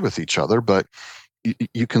agreed with each other, but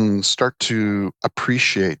you can start to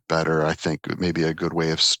appreciate better, I think, maybe a good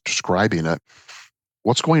way of describing it,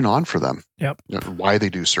 what's going on for them. Yep. Why they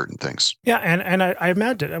do certain things. Yeah, and I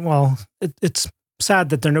imagine, well, it's sad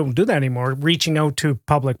that they don't do that anymore. Reaching out to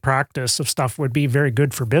public practice of stuff would be very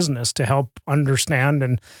good for business to help understand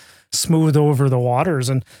and smooth over the waters.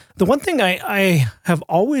 And the one thing I have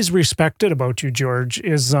always respected about you, George,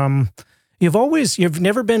 is you've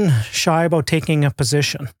never been shy about taking a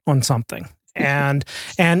position on something and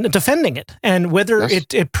defending it. And whether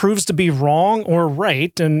it proves to be wrong or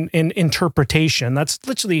right, and in interpretation, that's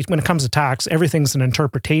literally, when it comes to tax, everything's an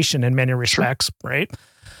interpretation in many respects, sure. Right?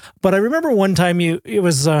 But I remember one time it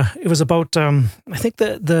was about I think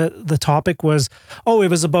the topic was, it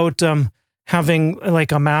was about having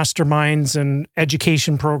like a masterminds and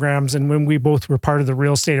education programs. And when we both were part of the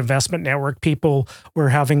Real Estate Investment Network, people were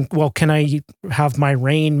having, well, can I have my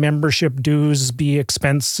REIN membership dues be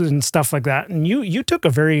expense and stuff like that? And you took a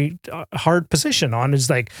very hard position on, is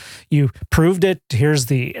like, you proved it. Here's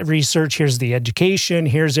the research. Here's the education.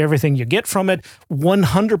 Here's everything you get from it.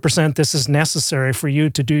 100% this is necessary for you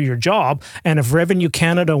to do your job. And if Revenue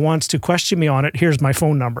Canada wants to question me on it, here's my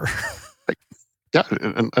phone number. Yeah,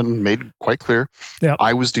 and made quite clear. Yep.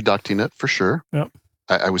 I was deducting it for sure. Yep.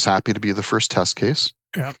 I was happy to be the first test case.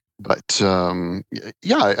 Yeah. But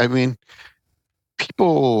yeah, I mean,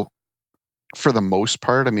 people, for the most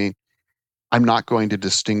part, I mean, I'm not going to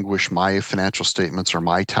distinguish my financial statements or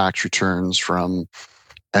my tax returns from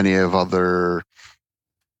any of other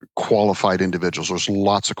qualified individuals. There's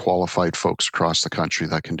lots of qualified folks across the country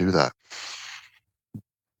that can do that.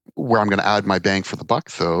 Where I'm going to add my bang for the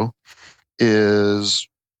buck, though, is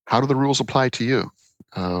how do the rules apply to you?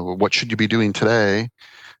 What should you be doing today,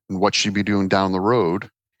 and what should you be doing down the road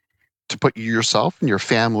to put yourself and your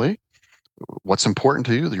family, what's important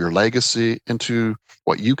to you, your legacy, into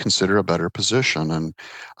what you consider a better position? And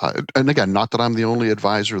again, not that I'm the only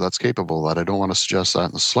advisor that's capable of that. I don't want to suggest that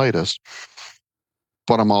in the slightest,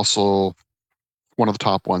 but I'm also one of the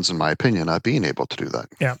top ones, in my opinion, at being able to do that.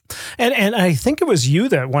 Yeah. And I think it was you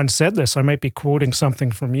that once said this. I might be quoting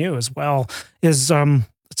something from you as well, is it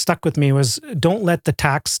stuck with me, was don't let the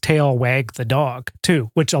tax tail wag the dog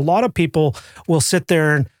too, which a lot of people will sit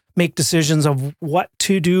there and make decisions of what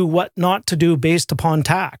to do, what not to do based upon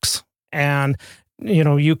tax. And, you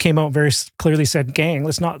know, you came out very clearly, said, gang,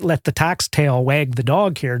 let's not let the tax tail wag the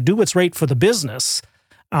dog here. Do what's right for the business.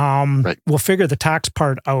 Right. We'll figure the tax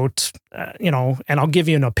part out, you know, and I'll give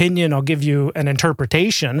you an opinion, I'll give you an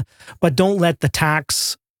interpretation, but don't let the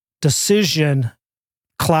tax decision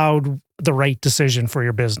cloud the right decision for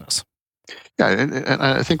your business. Yeah, and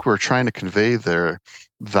I think we're trying to convey there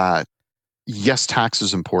that, yes, tax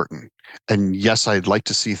is important. And yes, I'd like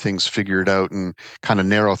to see things figured out and kind of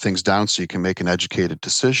narrow things down so you can make an educated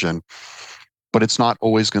decision. But it's not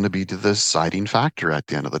always going to be the deciding factor at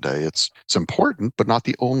the end of the day. It's important, but not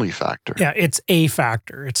the only factor. Yeah, it's a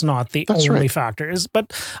factor. It's not the That's only right. factor.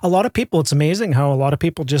 But a lot of people, it's amazing how a lot of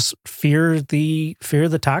people just fear the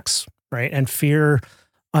tax, right? And fear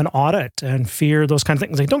an audit and fear those kind of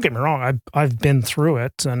things. Like, don't get me wrong, I've been through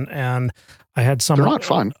it, and I had some. They're not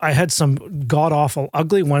fun. I had some god awful,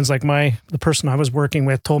 ugly ones. Like the person I was working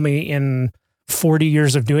with told me in 40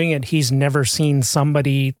 years of doing it, he's never seen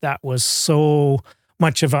somebody that was so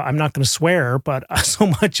much of a, I'm not going to swear, but so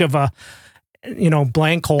much of a, you know,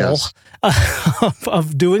 blank hole. Yes.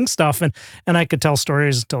 of doing stuff. And I could tell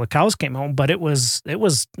stories until the cows came home, but it was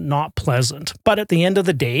not pleasant. But at the end of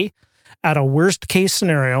the day, at a worst case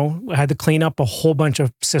scenario, I had to clean up a whole bunch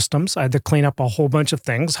of systems. I had to clean up a whole bunch of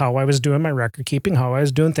things, how I was doing my record keeping, how I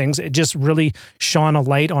was doing things. It just really shone a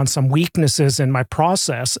light on some weaknesses in my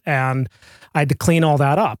process, and I had to clean all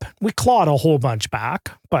that up. We clawed a whole bunch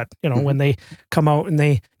back, but you know, when they come out and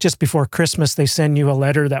they, just before Christmas, they send you a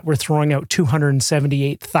letter that we're throwing out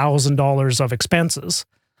 $278,000 of expenses.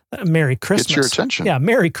 Merry Christmas. Get your attention. Yeah,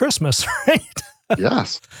 Merry Christmas, right?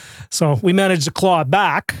 Yes. So we managed to claw it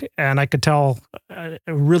back, and I could tell a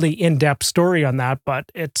really in-depth story on that,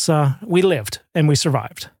 but it's, we lived and we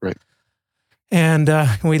survived. Right. And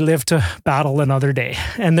we lived to battle another day.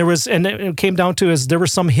 And it came down to, is there were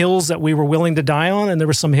some hills that we were willing to die on, and there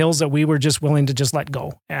were some hills that we were just willing to just let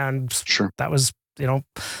go. And Sure. that was, you know,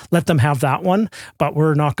 let them have that one, but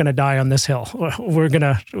we're not going to die on this hill. We're going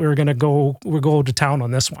to go to town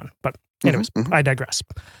on this one. But anyways, I digress.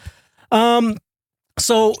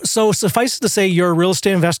 So suffice it to say, you're a real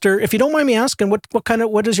estate investor. If you don't mind me asking,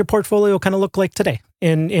 what does your portfolio kind of look like today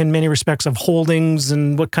in many respects of holdings,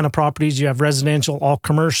 and what kind of properties you have? Residential, all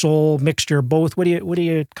commercial, mixture of both? What do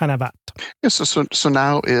you kind of at? Yes. So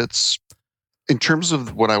now it's, in terms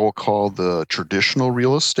of what I will call the traditional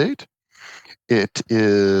real estate, it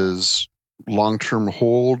is long-term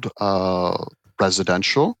hold,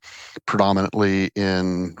 residential, predominantly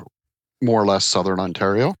in more or less Southern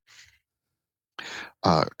Ontario.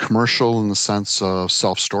 Commercial in the sense of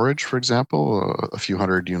self-storage, for example, a few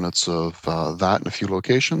hundred units of that in a few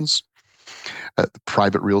locations.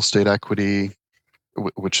 Private real estate equity,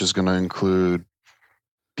 which is going to include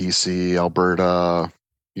BC, Alberta,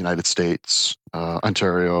 United States,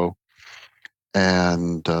 Ontario,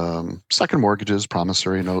 and second mortgages,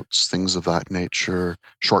 promissory notes, things of that nature,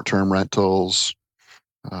 short-term rentals.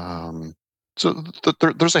 So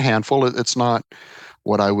there's a handful. It's not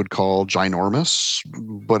what I would call ginormous,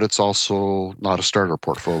 but it's also not a starter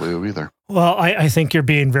portfolio either. Well, I think you're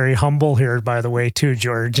being very humble here, by the way, too,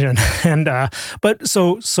 George. But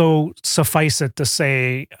suffice it to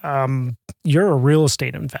say, you're a real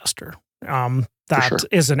estate investor that sure.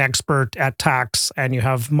 is an expert at tax, and you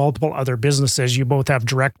have multiple other businesses. You both have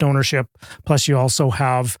direct ownership, plus you also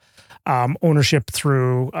have ownership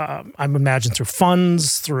through, I imagine, through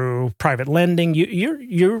funds, through private lending.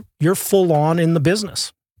 You're full on in the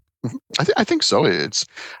business. I think so. It's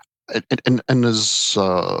and as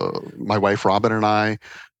my wife Robin and I,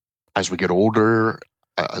 as we get older,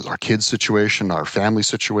 as our kids' situation, our family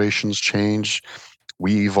situations change,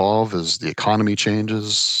 we evolve as the economy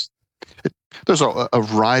changes. There's a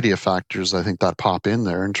variety of factors I think that pop in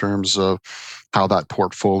there in terms of how that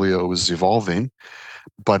portfolio is evolving,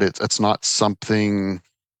 but it's not something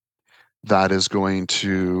that is going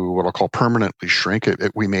to what I'll call permanently shrink.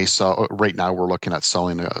 We may sell. Right now, we're looking at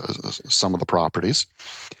selling some of the properties,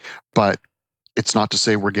 but it's not to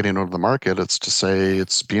say we're getting out of the market. It's to say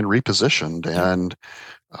it's being repositioned and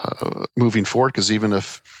moving forward. Because even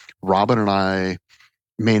if Robin and I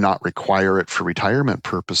may not require it for retirement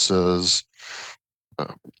purposes,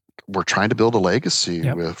 we're trying to build a legacy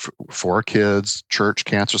for our kids, church,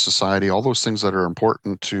 cancer society, all those things that are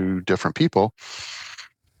important to different people.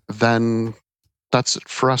 Then that's it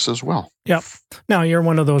for us as well. Yep. Now you're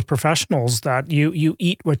one of those professionals that you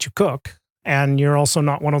eat what you cook, and you're also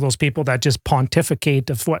not one of those people that just pontificate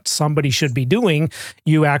of what somebody should be doing.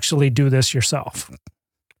 You actually do this yourself.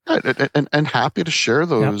 And happy to share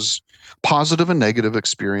those positive and negative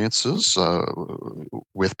experiences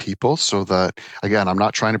with people, so that, again, I'm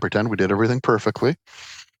not trying to pretend we did everything perfectly,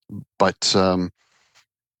 but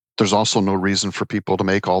there's also no reason for people to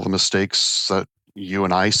make all the mistakes that you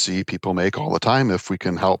and I see people make all the time. If we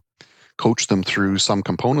can help coach them through some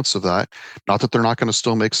components of that, not that they're not going to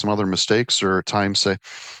still make some other mistakes or at times say,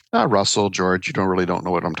 Russell, George, you don't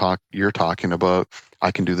know what you're talking about.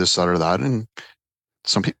 I can do this, that, or that. And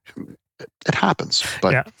some people, it happens,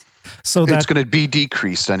 but so it's going to be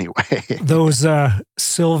decreased anyway. Those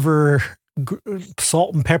silver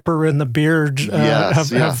salt and pepper in the beard have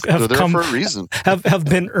come for a reason. have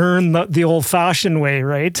been earned the old-fashioned way,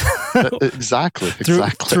 right? Exactly.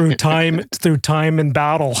 Through time and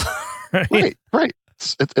battle. Right.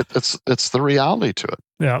 It's the reality to it.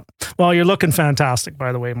 Yeah. Well, you're looking fantastic,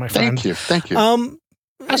 by the way, my friend. Thank you.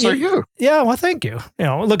 As are you. Yeah, well, thank you.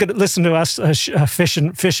 Listen to us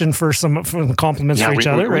fishing for some compliments for each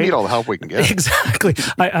other. We need all the help we can get. Exactly.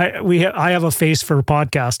 I have a face for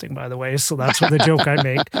podcasting, by the way, so that's the joke I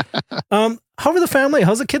make. How are the family?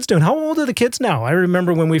 How's the kids doing? How old are the kids now? I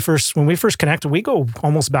remember when we first connected, we go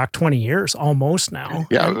almost back 20 years, almost now.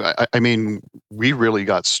 Yeah, I mean, we really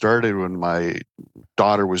got started when my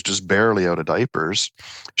daughter was just barely out of diapers.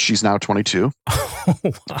 She's now 22. Oh,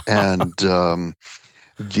 wow. And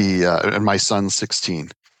and my son's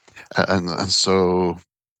 16, and so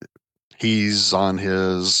he's on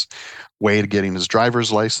his way to getting his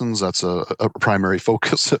driver's license. That's a primary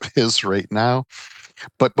focus of his right now.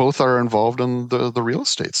 But both are involved in the real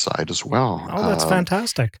estate side as well. Oh, that's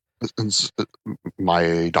fantastic. And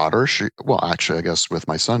my daughter, actually, I guess with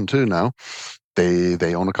my son too now,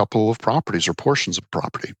 they own a couple of properties or portions of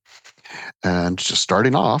property, and just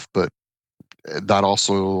starting off, but that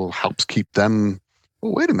also helps keep them.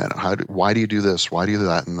 Well, wait a minute. Why do you do this? Why do you do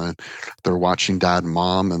that? And then they're watching dad and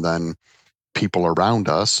mom, and then people around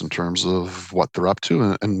us in terms of what they're up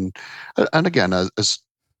to. And again, as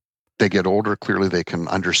they get older, clearly they can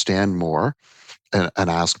understand more and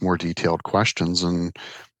ask more detailed questions. And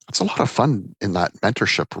it's a lot of fun in that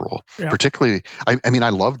mentorship role. Yeah. Particularly, I mean, I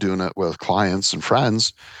love doing it with clients and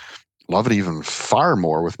friends. Love it even far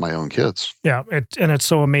more with my own kids. Yeah, it's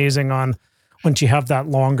so amazing once you have that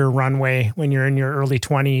longer runway when you're in your early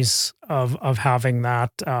 20s of having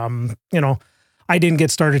that. I didn't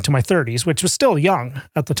get started to my 30s, which was still young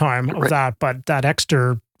at the time of that, but that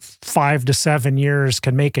extra 5 to 7 years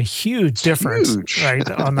can make a huge difference, right,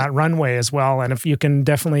 on that runway as well. And if you can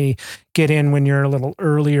definitely get in when you're a little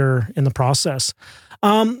earlier in the process.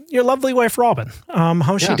 Your lovely wife, Robin,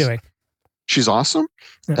 how's she doing? She's awesome.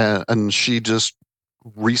 Yeah. And she just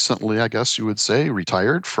recently, I guess you would say,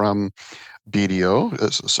 retired from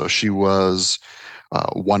BDO. So she was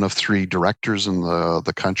one of 3 directors in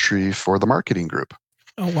the country for the marketing group.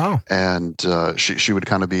 Oh, wow. And she would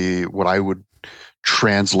kind of be what I would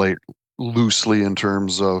translate loosely in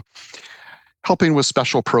terms of helping with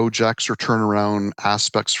special projects or turnaround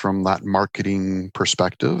aspects from that marketing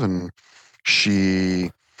perspective. And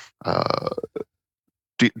she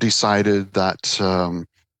decided that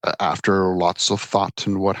after lots of thought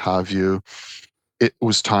and what have you, it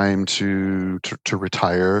was time to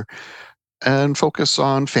retire and focus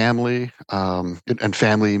on family, and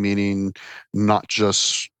family meaning not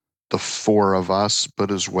just the four of us,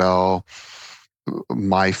 but as well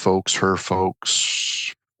my folks, her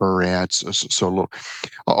folks, her aunts. So look,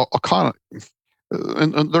 I'll kind of,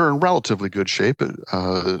 and they're in relatively good shape.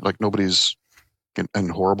 Like nobody's in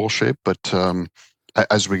horrible shape, but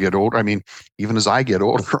as we get older, I mean, even as I get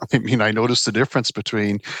older, I mean, I notice the difference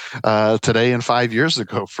between today and 5 years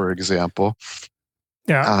ago, for example.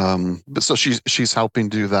 Yeah. But so she's helping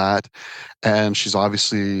do that, and she's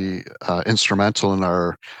obviously instrumental in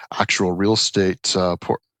our actual real estate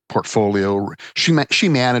portfolio. She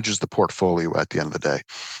manages the portfolio at the end of the day.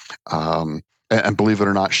 And believe it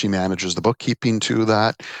or not, she manages the bookkeeping to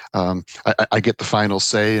that. I get the final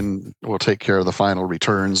say, and we'll take care of the final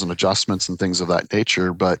returns and adjustments and things of that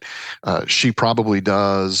nature. But she probably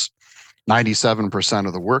does 97%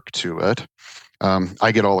 of the work to it.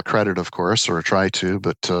 I get all the credit, of course, or try to,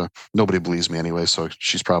 but nobody believes me anyway, so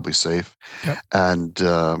she's probably safe. Yep. And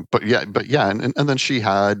but yeah, and then she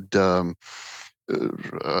had a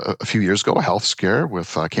few years ago a health scare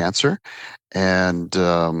with cancer, and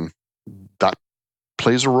that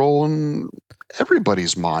plays a role in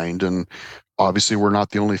everybody's mind. And obviously, we're not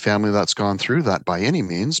the only family that's gone through that by any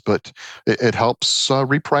means, but it helps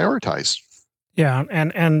reprioritize. Yeah,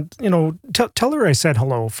 and tell her I said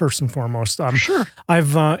hello first and foremost. Sure.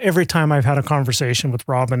 I've every time I've had a conversation with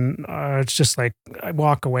Robin, it's just like I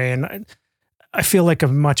walk away and I feel like a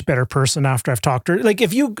much better person after I've talked to her. Like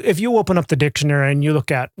if you open up the dictionary and you look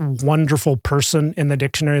at wonderful person in the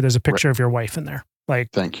dictionary, there's a picture of your wife in there.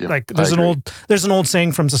 Like, thank you. Like there's an old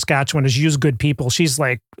saying from Saskatchewan is use good people. She's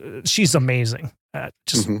amazing.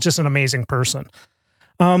 Just an amazing person.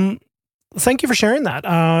 Thank you for sharing that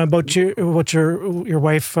about your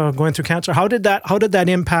wife going through cancer. How did that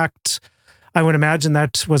impact? I would imagine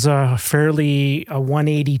that was a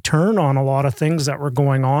 180 turn on a lot of things that were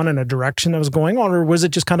going on in a direction that was going on, or was it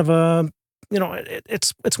just kind of a,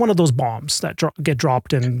 it's one of those bombs that get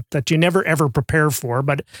dropped in that you never ever prepare for,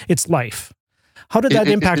 but it's life. How did that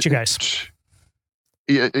impact you guys?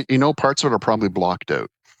 Parts of it are probably blocked out,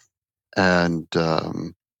 and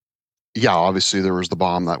yeah, obviously there was the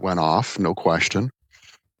bomb that went off, no question,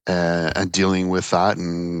 and dealing with that,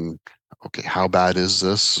 and okay, how bad is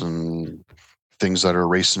this, and things that are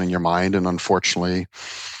racing in your mind, and unfortunately,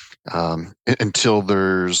 until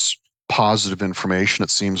there's positive information, it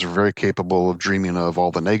seems we're very capable of dreaming of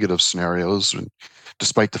all the negative scenarios, and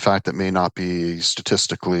despite the fact that may not be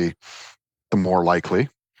statistically the more likely,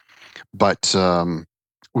 but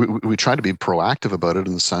we try to be proactive about it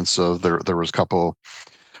in the sense of there was a couple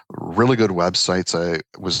really good websites I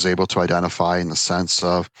was able to identify in the sense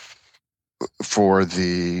of, for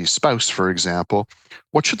the spouse, for example,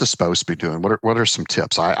 what should the spouse be doing? What are some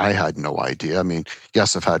tips? I had no idea. I mean,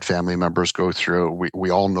 yes, I've had family members go through it. We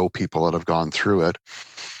all know people that have gone through it,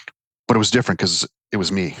 but it was different because it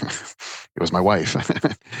was me. It was my wife.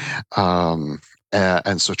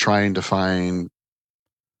 And so trying to find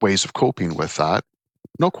ways of coping with that,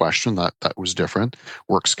 no question that was different.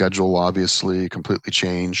 Work schedule obviously completely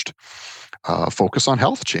changed. Focus on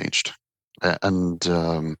health changed, and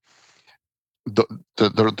there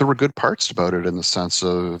were good parts about it in the sense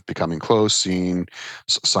of becoming close, seeing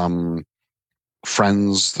some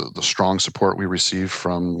friends, the strong support we received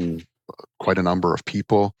from quite a number of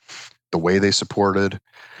people, the way they supported.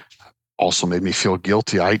 Also made me feel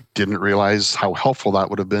guilty. I didn't realize how helpful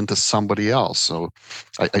that would have been to somebody else. So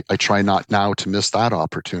I try not now to miss that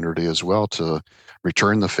opportunity as well, to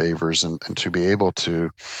return the favors and to be able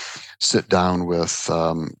to sit down with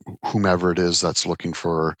whomever it is that's looking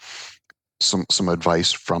for some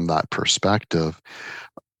advice from that perspective.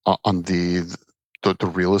 On the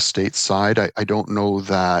real estate side, I don't know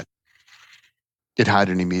that it had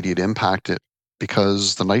an immediate impact.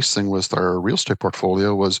 Because the nice thing with our real estate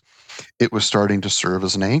portfolio was it was starting to serve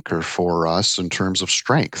as an anchor for us in terms of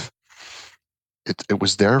strength. It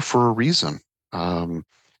was there for a reason.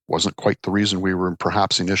 Wasn't quite the reason we were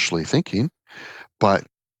perhaps initially thinking, but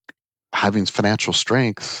having financial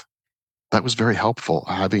strength, that was very helpful.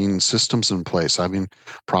 Having systems in place, having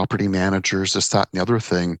property managers, this, that, and the other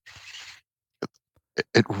thing,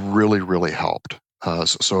 it really, really helped.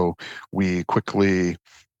 So we quickly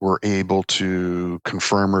were able to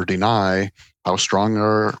confirm or deny how strong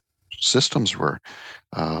our systems were.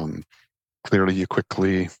 Clearly, you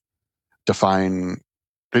quickly define,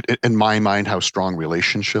 in my mind, how strong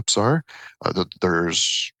relationships are.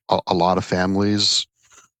 There's a lot of families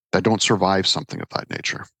that don't survive something of that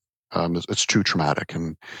nature. It's too traumatic.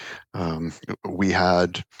 And we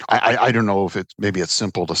had, I don't know if maybe it's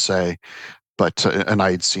simple to say, But and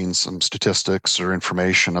I had seen some statistics or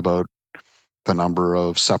information about the number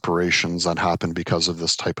of separations that happen because of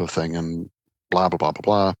this type of thing, and blah blah blah blah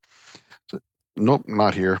blah. So, nope,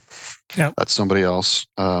 not here. Yeah, That's somebody else.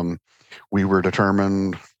 We were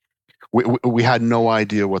determined. We had no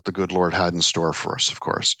idea what the good Lord had in store for us, of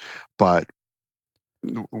course, but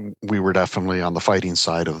we were definitely on the fighting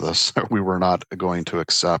side of this. We were not going to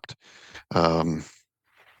accept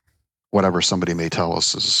whatever somebody may tell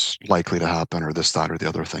us is likely to happen, or this, that, or the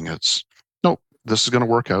other thing. It's nope, this is going to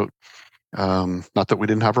work out. Not that we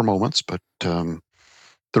didn't have our moments, but the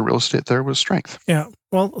real estate there was strength. Yeah.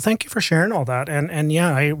 Well, thank you for sharing all that. And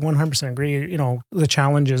yeah, I 100% agree. You know, the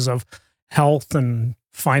challenges of health and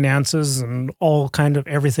finances and all kind of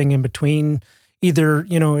everything in between. Either,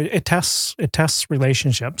 you know, it tests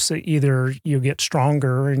relationships. Either you get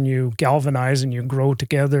stronger and you galvanize and you grow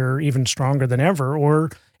together even stronger than ever, or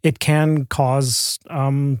it can cause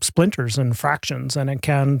splinters and fractions, and it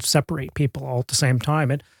can separate people all at the same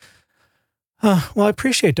time. Well, I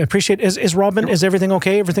appreciate. Is Robin? Is everything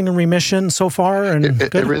okay? Everything in remission so far? And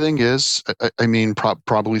everything is. I mean,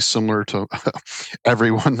 probably similar to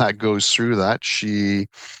everyone that goes through that. She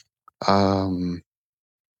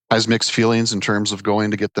has mixed feelings in terms of going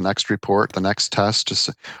to get the next report, the next test, to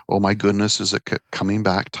say, oh my goodness, is it coming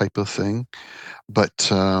back type of thing.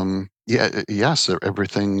 But yes,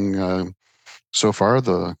 everything so far,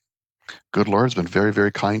 the good Lord's been very,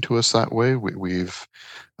 very kind to us that way. We've,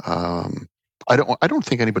 I don't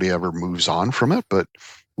think anybody ever moves on from it, but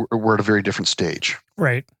we're at a very different stage.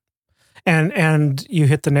 Right. And you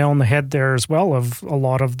hit the nail on the head there as well, of a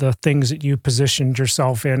lot of the things that you positioned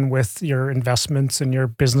yourself in with your investments and your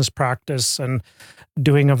business practice and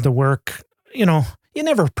doing of the work. You know, you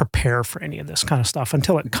never prepare for any of this kind of stuff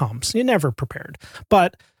until it comes. You never prepared.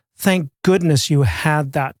 But thank goodness you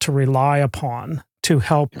had that to rely upon to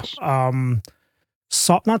help, Yes.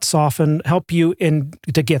 not soften, help you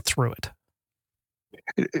to get through it.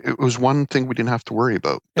 It was one thing we didn't have to worry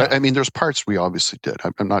about. Yeah. I mean, there's parts we obviously did.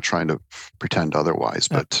 I'm not trying to pretend otherwise,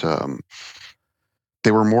 but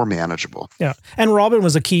they were more manageable. Yeah, and Robin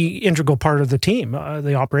was a key integral part of the team,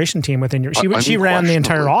 the operation team within your. She ran the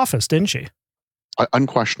entire office, didn't she?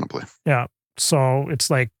 Unquestionably. Yeah. So it's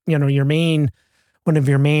like, you know, one of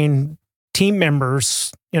your main team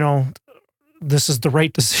members, you know, this is the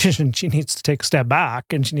right decision. She needs to take a step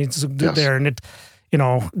back, and she needs to do there. And it, you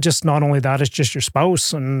know, just not only that, it's just your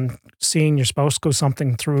spouse, and seeing your spouse go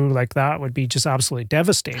something through like that would be just absolutely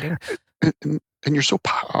devastating. And you're so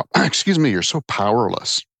you're so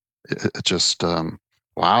powerless. It just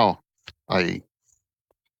wow.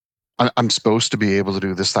 I'm supposed to be able to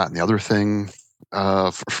do this, that, and the other thing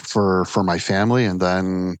for my family, and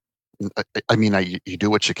then I mean, you do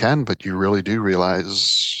what you can, but you really do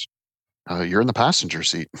realize you're in the passenger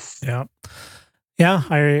seat. Yeah. Yeah,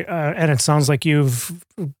 and it sounds like you've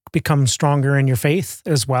become stronger in your faith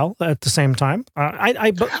as well at the same time.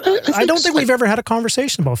 I don't think we've ever had a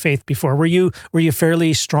conversation about faith before. Were you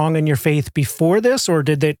fairly strong in your faith before this, or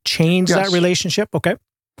did it change that relationship? Okay.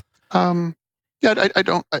 Yeah,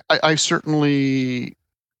 I certainly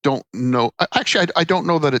don't know. Actually, I don't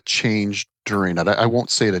know that it changed during it. I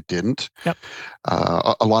won't say that it didn't. Yep.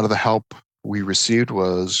 A lot of the help we received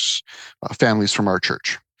was families from our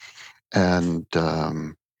church. And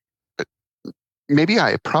maybe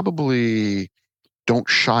I probably don't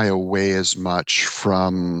shy away as much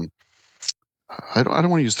from, I don't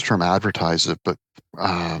want to use the term advertise it, but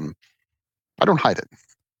I don't hide it.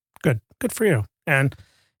 Good for you. And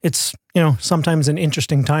it's, you know, sometimes in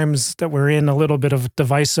interesting times that we're in, a little bit of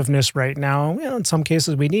divisiveness right now. You know, in some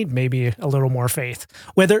cases we need maybe a little more faith,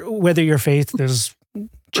 whether your faith is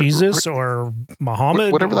Jesus or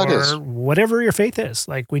Muhammad, whatever that is, whatever your faith is.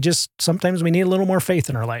 Like, sometimes we need a little more faith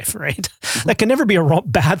in our life, right? Mm-hmm. That can never be a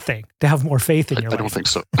bad thing to have more faith in your life. I don't think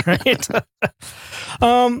so. Right?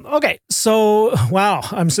 Okay. So, wow.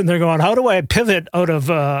 I'm sitting there going, how do I pivot out of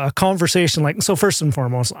a conversation like, so first and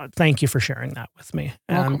foremost, thank you for sharing that with me.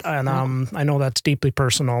 And I know that's deeply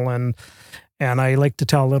personal, and I like to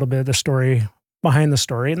tell a little bit of the story behind the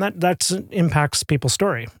story, and that impacts people's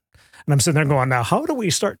story. And I'm sitting there going, now, how do we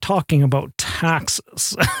start talking about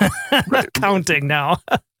taxes, accounting now?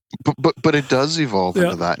 but it does evolve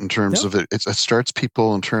into that in terms of it. It starts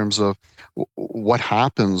people in terms of what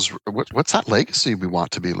happens. What's that legacy we want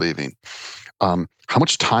to be leaving? How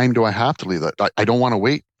much time do I have to leave that? I don't want to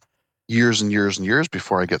wait years and years and years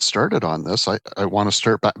before I get started on this. I want to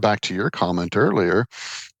start back to your comment earlier.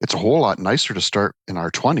 It's a whole lot nicer to start in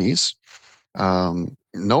our 20s.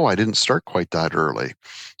 No, I didn't start quite that early.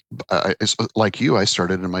 Like you, I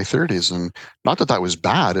started in my 30s, and not that was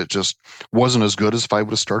bad. It just wasn't as good as if I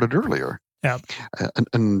would have started earlier. Yeah.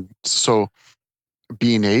 And so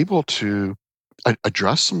being able to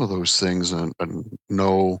address some of those things and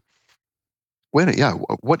know,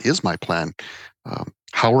 what is my plan?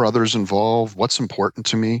 How are others involved? What's important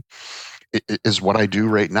to me? Is what I do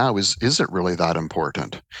right now, is it really that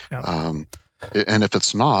important? Yeah. And if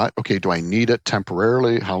it's not, okay, do I need it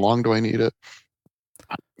temporarily? How long do I need it?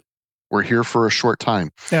 We're here for a short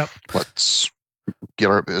time. Yeah. Let's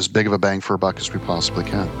get as big of a bang for a buck as we possibly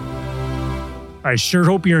can. I sure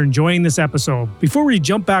hope you're enjoying this episode. Before we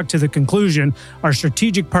jump back to the conclusion, our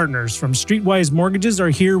strategic partners from Streetwise Mortgages are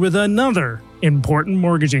here with another important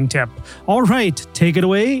mortgaging tip. All right, take it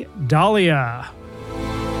away, Dahlia.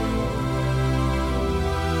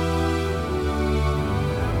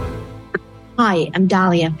 Hi, I'm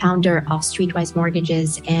Dahlia, founder of Streetwise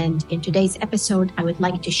Mortgages, and in today's episode, I would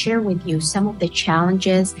like to share with you some of the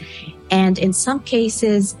challenges and, in some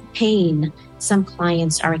cases, pain some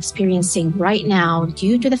clients are experiencing right now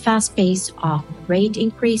due to the fast pace of rate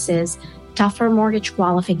increases, tougher mortgage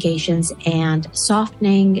qualifications, and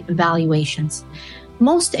softening valuations.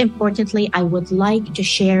 Most importantly, I would like to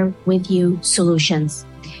share with you solutions.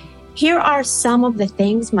 Here are some of the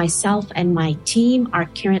things myself and my team are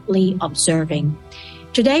currently observing.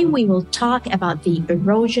 Today, we will talk about the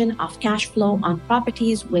erosion of cash flow on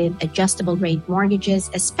properties with adjustable rate mortgages,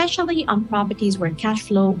 especially on properties where cash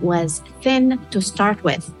flow was thin to start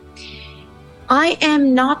with. I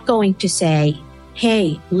am not going to say,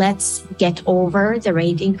 hey, let's get over the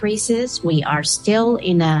rate increases. We are still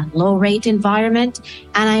in a low rate environment.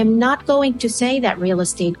 And I am not going to say that real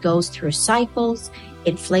estate goes through cycles.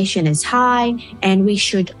 Inflation is high, and we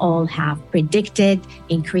should all have predicted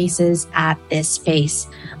increases at this pace.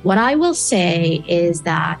 What I will say is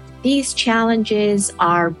that these challenges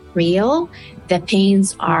are real. The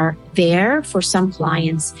pains are there for some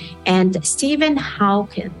clients. And Stephen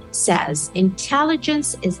Hawking says,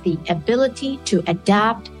 intelligence is the ability to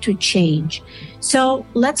adapt to change. So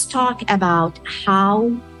let's talk about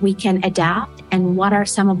how we can adapt and what are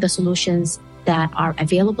some of the solutions that are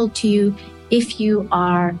available to you if you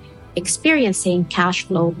are experiencing cash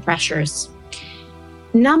flow pressures.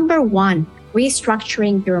 Number one,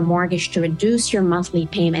 restructuring your mortgage to reduce your monthly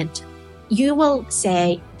payment. You will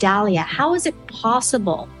say, Dahlia, how is it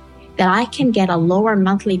possible that I can get a lower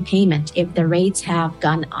monthly payment if the rates have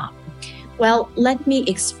gone up? Well, let me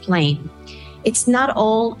explain. It's not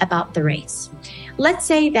all about the rates. Let's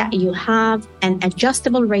say that you have an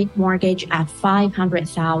adjustable rate mortgage at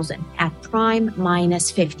 $500,000 at prime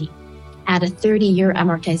minus 50. At a 30-year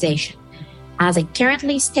amortization. As it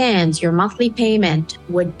currently stands, your monthly payment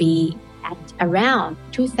would be at around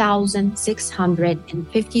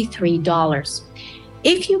 $2,653.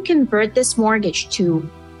 If you convert this mortgage to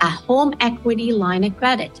a home equity line of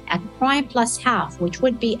credit at prime plus half, which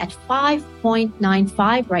would be at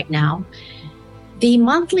 5.95 right now, the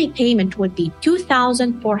monthly payment would be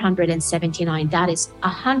 $2,479. That is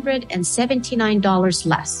 $179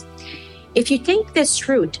 less. If you take this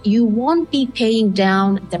route, you won't be paying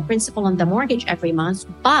down the principal on the mortgage every month,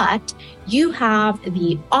 but you have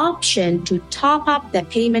the option to top up the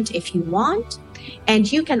payment if you want. And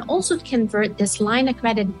you can also convert this line of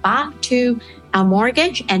credit back to a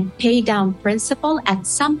mortgage and pay down principal at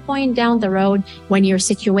some point down the road when your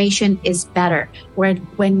situation is better,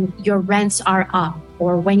 when your rents are up,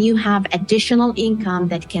 or when you have additional income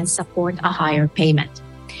that can support a higher payment.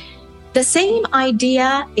 The same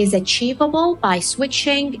idea is achievable by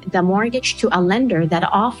switching the mortgage to a lender that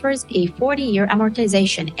offers a 40-year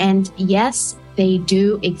amortization. And yes, they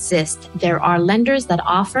do exist. There are lenders that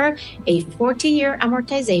offer a 40-year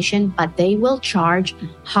amortization, but they will charge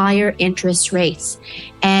higher interest rates.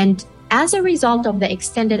 And as a result of the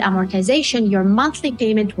extended amortization, your monthly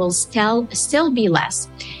payment will still be less.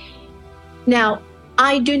 Now,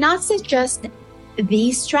 I do not suggest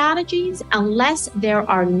these strategies unless there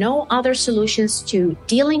are no other solutions to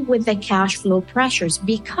dealing with the cash flow pressures,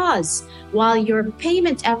 because while your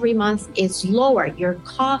payment every month is lower, your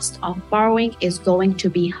cost of borrowing is going to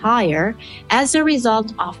be higher as a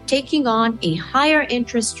result of taking on a higher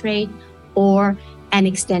interest rate or an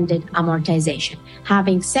extended amortization.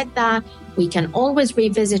 Having said that, we can always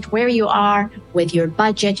revisit where you are with your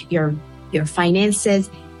budget, your finances,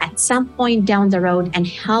 at some point down the road and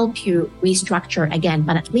help you restructure again.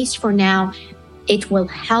 But at least for now, it will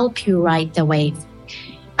help you ride the wave.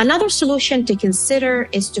 Another solution to consider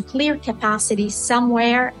is to clear capacity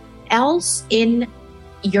somewhere else in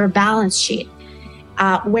your balance sheet,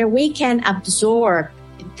 where we can absorb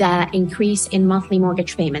the increase in monthly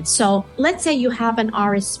mortgage payments. So let's say you have an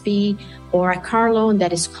RSP or a car loan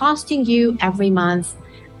that is costing you every month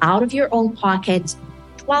out of your own pocket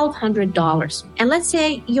 $1,200. And let's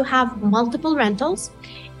say you have multiple rentals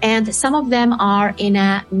and some of them are in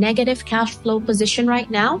a negative cash flow position right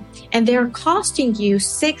now, and they're costing you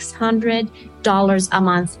 $600 a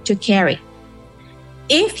month to carry.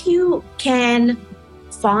 If you can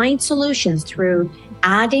find solutions through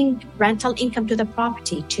adding rental income to the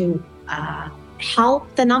property to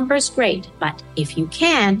help the numbers, great. But if you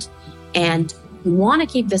can't and you want to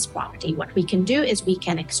keep this property, what we can do is we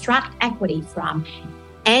can extract equity from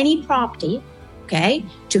any property, okay,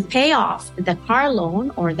 to pay off the car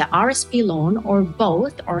loan or the RSP loan or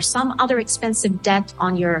both or some other expensive debt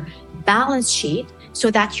on your balance sheet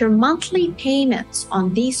so that your monthly payments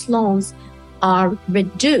on these loans are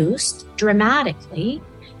reduced dramatically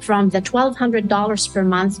from the $1,200 per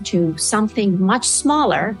month to something much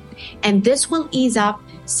smaller. And this will ease up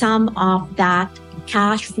some of that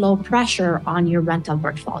cash flow pressure on your rental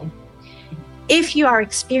portfolio. If you are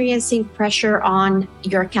experiencing pressure on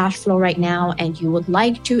your cash flow right now and you would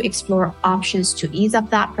like to explore options to ease up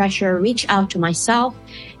that pressure, reach out to myself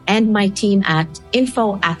and my team at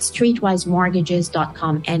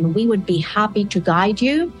info@streetwisemortgages.com, and we would be happy to guide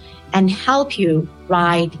you and help you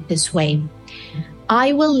ride this wave.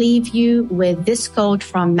 I will leave you with this quote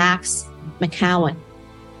from Max McCowan,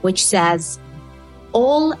 which says,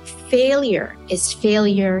 "All failure is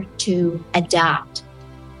failure to adapt.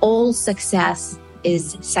 All success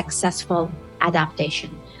is successful adaptation."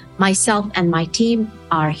 Myself and my team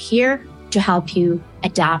are here to help you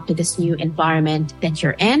adapt to this new environment that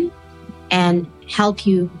you're in and help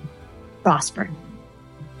you prosper.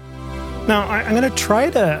 Now, I'm going to try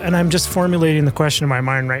to, and I'm just formulating the question in my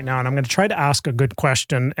mind right now, and I'm going to try to ask a good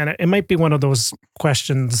question. And it might be one of those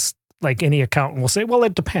questions like any accountant will say, well,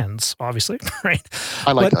 it depends, obviously, right?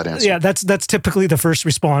 I like that answer. Yeah, that's typically the first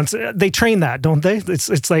response. They train that, don't they?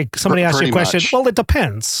 It's like somebody asks you a question, well, it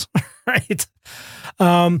depends, right?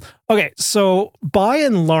 Okay, so by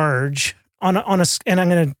and large, on a, and I'm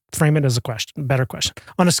going to frame it as a question, better question.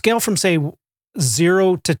 On a scale from, say,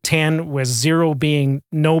 0 to 10, with 0 being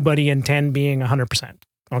nobody and 10 being 100%,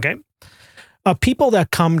 okay? People that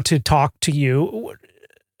come to talk to you,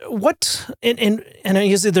 what, and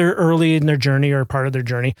is it they're early in their journey or part of their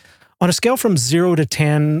journey, on a scale from 0 to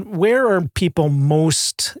 10, where are people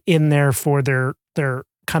most in there for their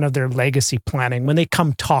kind of their legacy planning when they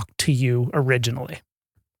come talk to you originally?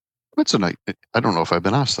 That's I don't know if I've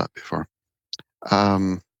been asked that before.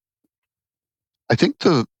 I think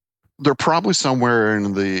they're probably somewhere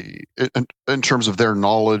in terms of their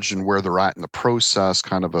knowledge and where they're at in the process,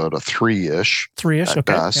 kind of at a 3-ish. 3-ish, at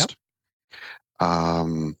okay. best.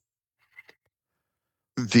 Yep.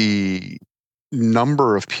 The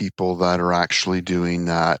number of people that are actually doing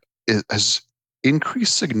that has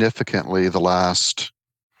increased significantly the last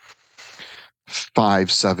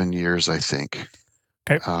 5-7 years, I think.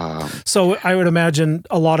 Okay. So I would imagine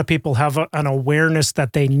a lot of people have an awareness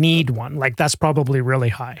that they need one. Like that's probably really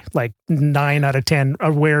high, like 9 out of 10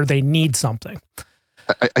 aware they need something.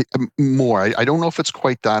 I don't know if it's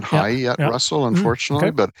quite that high yet, Russell, unfortunately,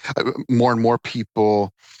 but more and more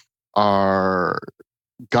people are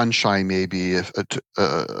gun shy maybe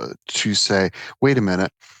to say, wait a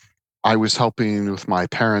minute, I was helping with my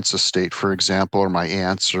parents' estate, for example, or my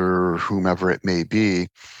aunts or whomever it may be,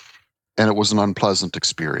 and it was an unpleasant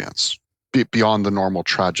experience beyond the normal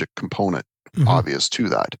tragic component, obvious to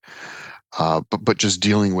that. But just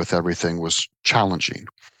dealing with everything was challenging.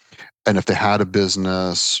 And if they had a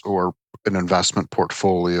business or an investment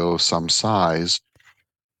portfolio of some size,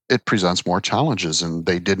 it presents more challenges. And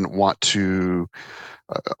they didn't want to,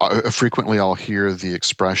 frequently I'll hear the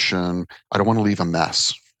expression, I don't want to leave a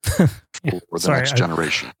mess. For the next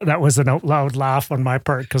generation. That was an out loud laugh on my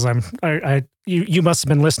part because you must have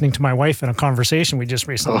been listening to my wife in a conversation we just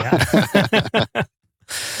recently had.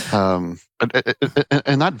 And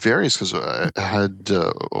that varies because I had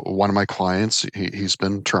one of my clients. He's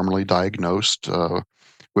been terminally diagnosed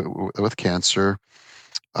with cancer.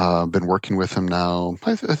 Been working with him now,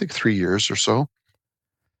 I think 3 years or so,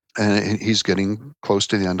 and he's getting close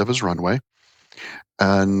to the end of his runway.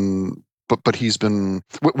 But he's been,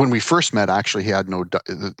 when we first met, actually, he had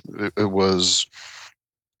it was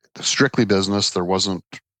strictly business. There wasn't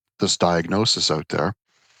this diagnosis out there.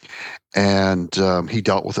 And he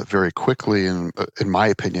dealt with it very quickly, and in my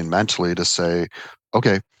opinion, mentally, to say,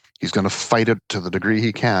 okay, he's going to fight it to the degree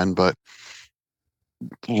he can, but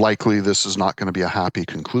likely this is not going to be a happy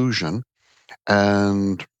conclusion.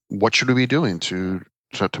 And what should we be doing to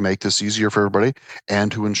make this easier for everybody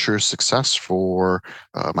and to ensure success for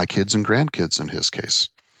my kids and grandkids in his case?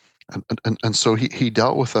 And so he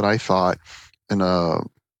dealt with it, I thought, in a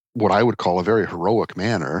what I would call a very heroic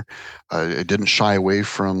manner. It didn't shy away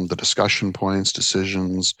from the discussion points,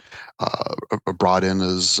 decisions, brought in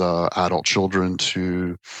his adult children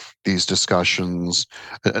to these discussions.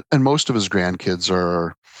 And most of his grandkids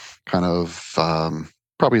are kind of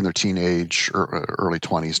probably in their teenage or early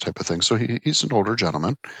 20s type of thing. So he's an older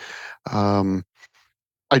gentleman.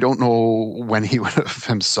 I don't know when he would have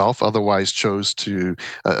himself otherwise chose to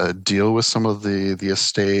deal with some of the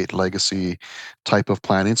estate legacy type of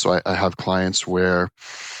planning. So I have clients where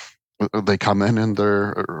they come in and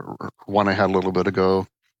one I had a little bit ago,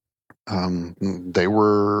 they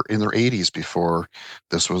were in their 80s before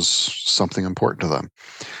this was something important to them.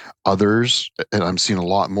 Others, and I'm seeing a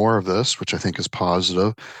lot more of this, which I think is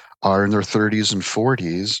positive, are in their 30s and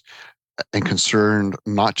 40s and concerned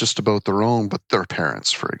not just about their own, but their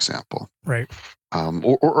parents, for example, Right.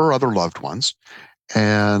 Or other loved ones,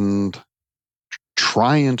 and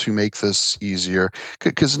trying to make this easier.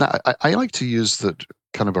 Because I like to use the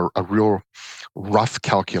kind of a real rough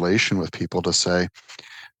calculation with people to say,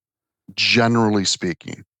 generally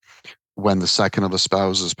speaking, when the second of the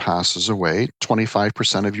spouses passes away,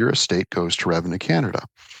 25% of your estate goes to Revenue Canada.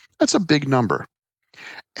 That's a big number.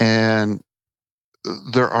 And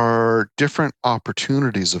there are different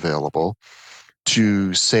opportunities available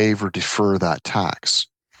to save or defer that tax.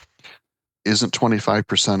 Isn't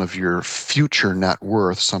 25% of your future net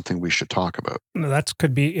worth something we should talk about? That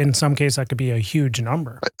could be, in some cases, that could be a huge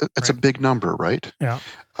number. It's a big number, right? Yeah.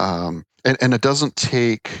 And it doesn't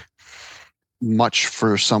take much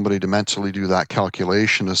for somebody to mentally do that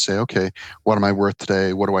calculation to say, okay, what am I worth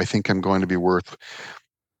today? What do I think I'm going to be worth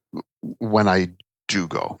when I do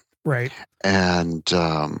go? Right. And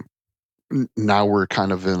now we're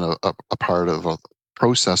kind of in a part of a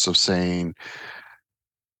process of saying,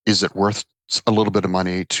 is it worth a little bit of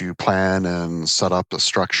money to plan and set up a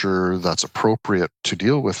structure that's appropriate to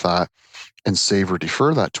deal with that and save or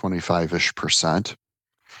defer that 25-ish%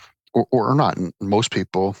 or not? And most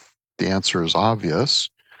people, the answer is obvious.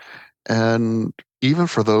 And even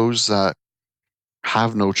for those that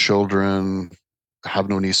have no children, have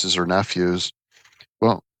no nieces or nephews,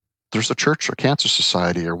 well, there's a church or cancer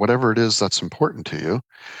society or whatever it is that's important to you.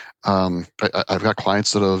 I've got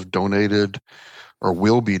clients that have donated or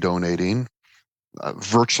will be donating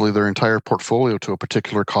virtually their entire portfolio to a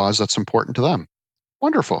particular cause that's important to them.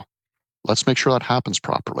 Wonderful. Let's make sure that happens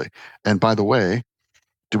properly. And by the way,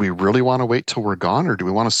 do we really want to wait till we're gone, or do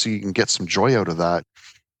we want to see and get some joy out of that,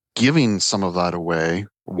 giving some of that away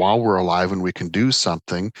while we're alive and we can do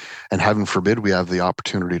something, and heaven forbid we have the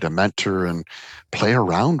opportunity to mentor and play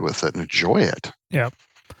around with it and enjoy it? Yeah.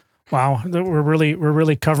 Wow, we're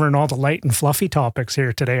really covering all the light and fluffy topics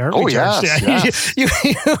here today, aren't we, George? Yes.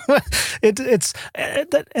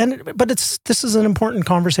 This is an important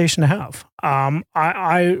conversation to have.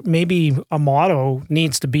 I maybe a motto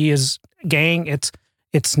needs to be is, gang,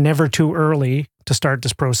 it's never too early to start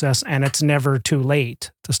this process, and it's never too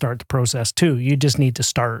late to start the process too. You just need to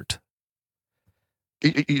start.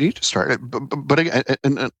 You need to start it, but again,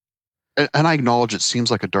 and I acknowledge it seems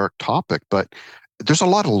like a dark topic, but there's a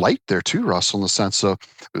lot of light there too, Russell, in the sense of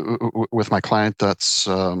with my client that's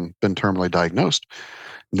been terminally diagnosed,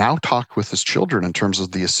 now talk with his children in terms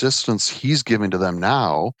of the assistance he's giving to them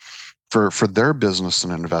now for their business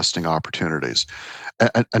and investing opportunities,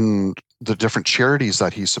 and the different charities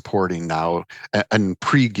that he's supporting now and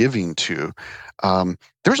pre-giving to.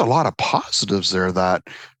 There's a lot of positives there that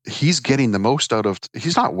he's getting the most out of.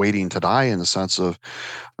 He's not waiting to die in the sense of,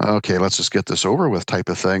 okay, let's just get this over with type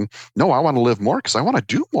of thing. No, I want to live more because I want to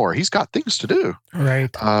do more. He's got things to do.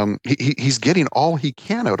 Right. He's getting all he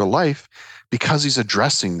can out of life because he's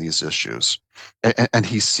addressing these issues, and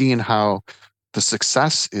he's seeing how the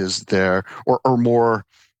success is there, or more,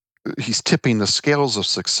 he's tipping the scales of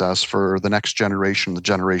success for the next generation, the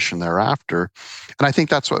generation thereafter. And I think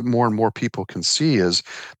that's what more and more people can see is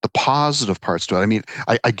the positive parts to it. I mean,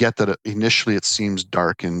 I get that initially it seems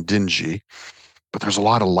dark and dingy, but there's a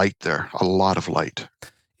lot of light there, a lot of light.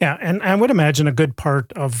 Yeah, and I would imagine a good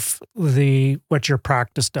part of what your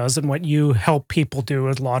practice does and what you help people do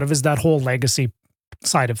a lot of is that whole legacy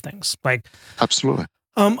side of things. Like, absolutely.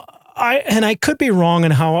 I could be wrong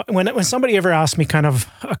in how when somebody ever asks me kind of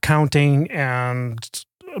accounting and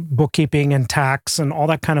bookkeeping and tax and all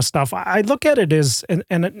that kind of stuff, I look at it as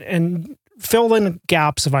and fill in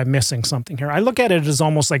gaps if I'm missing something here. I look at it as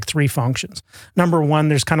almost like three functions. Number one,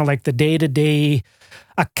 there's kind of like the day-to-day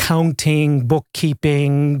accounting,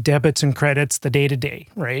 bookkeeping, debits and credits, the day-to-day,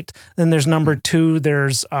 right? Then there's number two,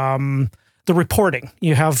 there's the reporting.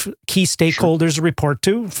 You have key stakeholders to report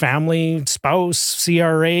to, family, spouse,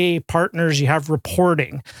 CRA, partners, you have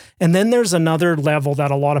reporting. And then there's another level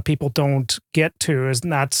that a lot of people don't get to,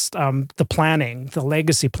 and that's the planning, the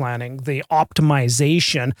legacy planning, the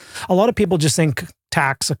optimization. A lot of people just think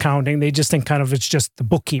tax, accounting, they just think kind of it's just the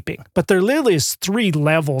bookkeeping. But there literally is 3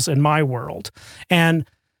 levels in my world. And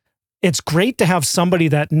it's great to have somebody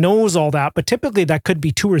that knows all that, but typically that could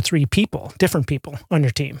be 2 or 3 people, different people on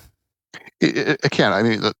your team. It can. I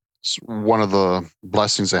mean, that's one of the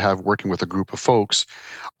blessings I have working with a group of folks.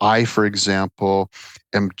 I, for example,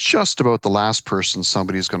 am just about the last person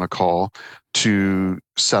somebody's going to call to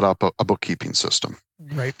set up a bookkeeping system.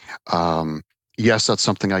 Right. Yes, that's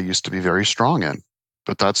something I used to be very strong in,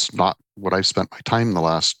 but that's not what I've spent my time the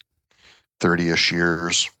last 30-ish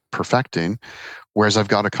years perfecting. Whereas I've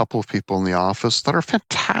got a couple of people in the office that are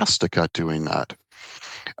fantastic at doing that.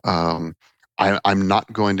 I'm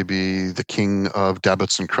not going to be the king of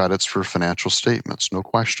debits and credits for financial statements, no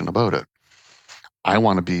question about it. I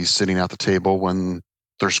want to be sitting at the table when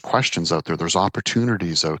there's questions out there, there's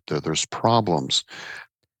opportunities out there, there's problems.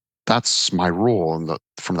 That's my role. And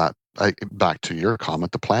from that, back to your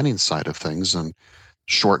comment, the planning side of things and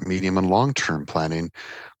short, medium, and long-term planning,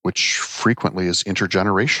 which frequently is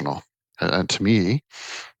intergenerational. And to me,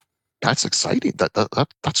 that's exciting.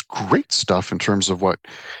 That's great stuff in terms of what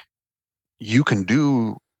you can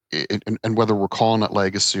do, and whether we're calling it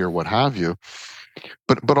legacy or what have you.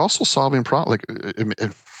 But also solving problems.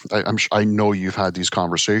 Like I know you've had these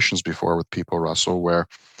conversations before with people, Russell, where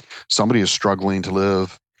somebody is struggling to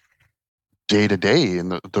live day to day,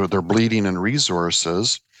 and they're bleeding in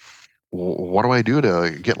resources. What do I do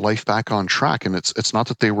to get life back on track? And it's not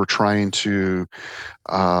that they were trying to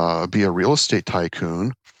be a real estate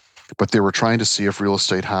tycoon, but they were trying to see if real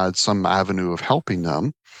estate had some avenue of helping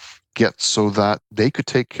them get so that they could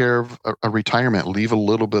take care of a retirement, leave a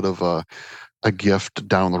little bit of a gift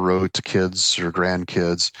down the road to kids or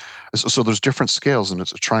grandkids. So there's different scales, and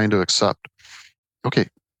it's trying to accept, okay,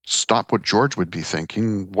 stop what George would be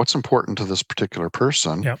thinking. What's important to this particular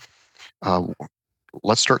person? Yep.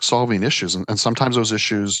 Let's start solving issues. And sometimes those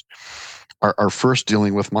issues are first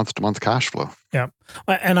dealing with month-to-month cash flow. Yeah.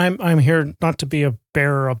 And I'm here not to be a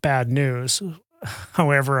bearer of bad news.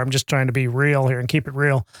 However, I'm just trying to be real here and keep it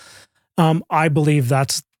real. I believe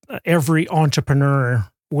that's every entrepreneur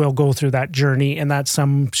will go through that journey, and that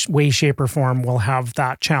some way, shape, or form will have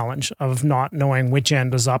that challenge of not knowing which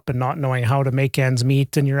end is up and not knowing how to make ends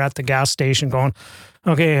meet. And you're at the gas station going,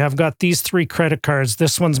 okay, I've got these 3 credit cards.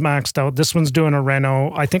 This one's maxed out. This one's doing a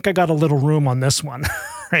reno. I think I got a little room on this one,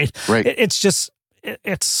 right? It's just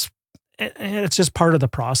part of the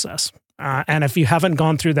process. And if you haven't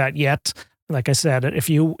gone through that yet, like I said, if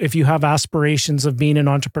you have aspirations of being an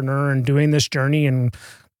entrepreneur and doing this journey, and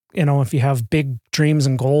if you have big dreams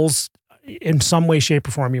and goals, in some way, shape,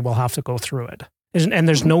 or form, you will have to go through it. And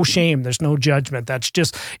there's no shame, there's no judgment.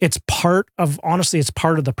 It's part of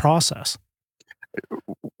the process.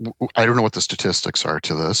 I don't know what the statistics are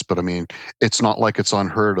to this, but I mean, it's not like it's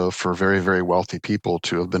unheard of for very, very wealthy people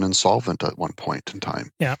to have been insolvent at one point in time.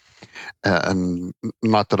 Yeah. And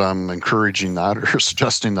not that I'm encouraging that or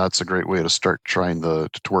suggesting that's a great way to start trying to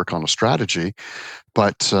work on a strategy,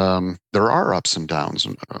 but there are ups and downs,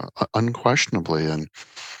 unquestionably, and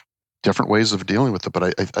different ways of dealing with it.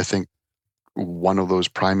 But I think one of those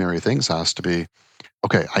primary things has to be,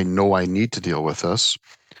 okay, I know I need to deal with this.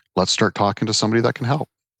 Let's start talking to somebody that can help.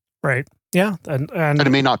 Right. Yeah. And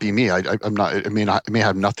it may not be me. I'm not. It may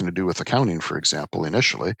have nothing to do with accounting, for example.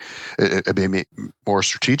 Initially, it may be more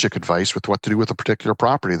strategic advice with what to do with a particular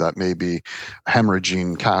property that may be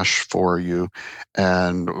hemorrhaging cash for you,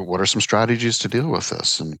 and what are some strategies to deal with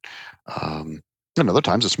this. And other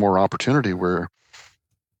times it's more opportunity where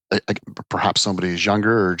perhaps somebody is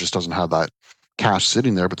younger or just doesn't have that cash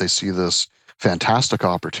sitting there, but they see this fantastic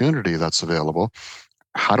opportunity that's available.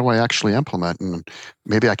 How do I actually implement? And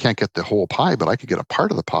maybe I can't get the whole pie, but I could get a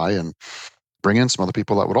part of the pie and bring in some other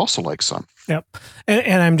people that would also like some. Yep.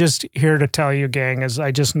 And I'm just here to tell you, gang, is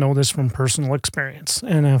I just know this from personal experience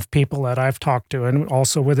and of people that I've talked to, and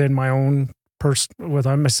also within my own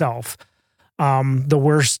within myself. The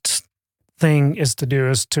worst thing is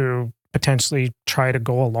to potentially try to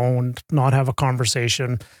go alone, not have a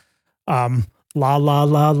conversation. La, la,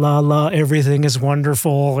 la, la, la, everything is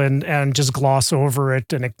wonderful, and just gloss over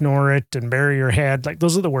it and ignore it and bury your head. Like,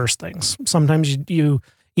 those are the worst things. Sometimes you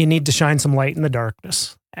need to shine some light in the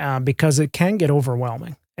darkness because it can get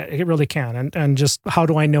overwhelming. It really can. And just, how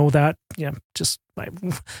do I know that? Yeah, just,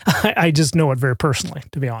 I just know it very personally,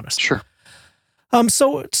 to be honest. Sure.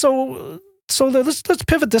 So So let's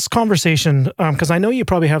pivot this conversation, because I know you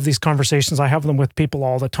probably have these conversations. I have them with people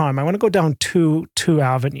all the time. I want to go down two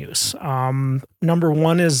avenues. Number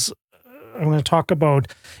one is I'm going to talk about,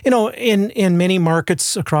 in many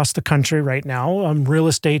markets across the country right now, real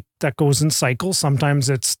estate that goes in cycles. Sometimes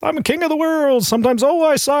it's, I'm a king of the world. Sometimes, oh,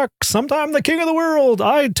 I suck. Sometimes I'm the king of the world.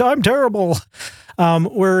 I'm terrible.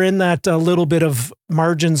 We're in that little bit of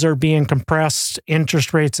margins are being compressed.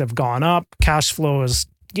 Interest rates have gone up. Cash flow is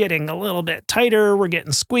getting a little bit tighter. We're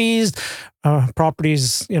getting squeezed.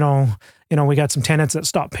 Properties, we got some tenants that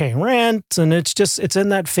stopped paying rent, and it's in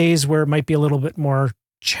that phase where it might be a little bit more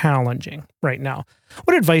challenging right now.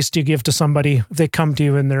 What advice do you give to somebody if they come to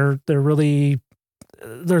you and they're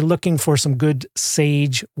looking for some good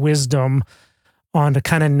sage wisdom on to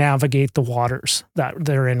kind of navigate the waters that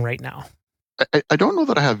they're in right now? I don't know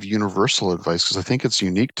that I have universal advice, because I think it's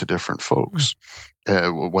unique to different folks,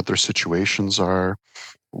 what their situations are,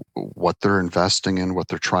 what they're investing in, what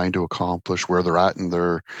they're trying to accomplish, where they're at in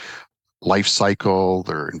their life cycle,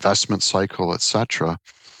 their investment cycle, etc.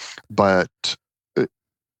 But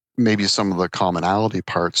maybe some of the commonality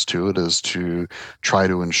parts to it is to try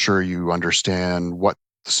to ensure you understand what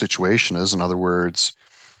the situation is. In other words,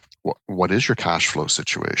 what is your cash flow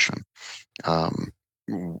situation?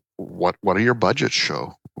 What do your budgets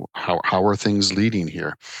show? How are things leading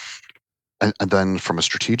here? And then from a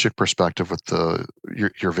strategic perspective with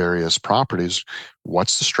your various properties,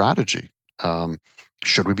 what's the strategy?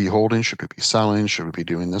 Should we be holding? Should we be selling? Should we be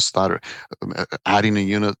doing this, that, or adding a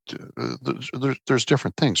unit? There's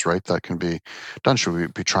different things, right, that can be done. Should we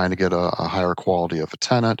be trying to get a higher quality of a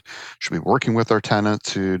tenant? Should we be working with our tenant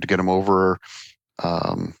to get them over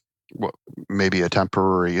maybe a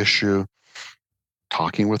temporary issue?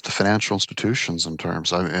 Talking with the financial institutions in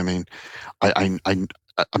terms. I'm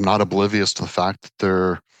not oblivious to the fact that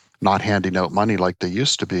they're not handing out money like they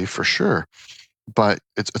used to be, for sure. But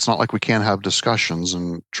it's not like we can't have discussions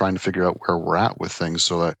and trying to figure out where we're at with things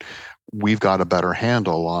so that we've got a better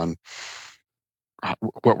handle on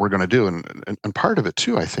what we're going to do. And part of it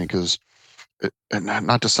too, I think, is, and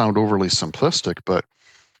not to sound overly simplistic, but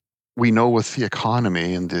we know with the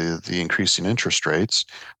economy and the increasing interest rates,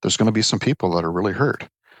 there's going to be some people that are really hurt.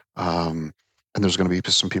 And there's going to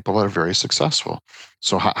be some people that are very successful.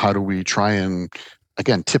 So how do we try and,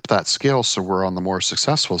 again, tip that scale so we're on the more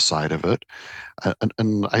successful side of it?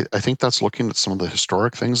 And I think that's looking at some of the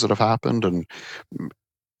historic things that have happened. And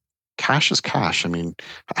cash is cash. I mean,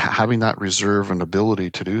 having that reserve and ability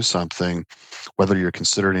to do something, whether you're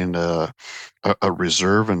considering a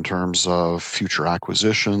reserve in terms of future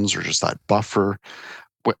acquisitions or just that buffer.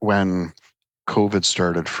 When COVID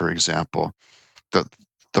started, for example,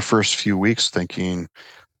 the first few weeks thinking,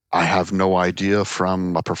 I have no idea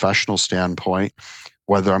from a professional standpoint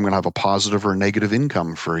whether I'm going to have a positive or negative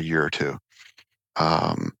income for a year or two.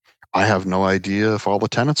 I have no idea if all the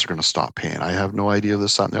tenants are going to stop paying. I have no idea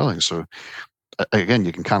this, that, and the other thing. So again,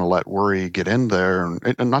 you can kind of let worry get in there,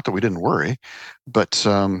 and not that we didn't worry, but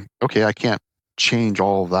okay, I can't change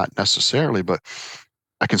all of that necessarily, but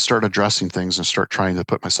I can start addressing things and start trying to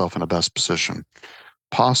put myself in the best position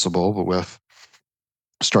possible, but with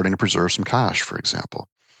starting to preserve some cash, for example.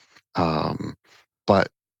 But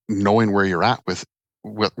knowing where you're at with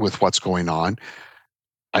what's going on,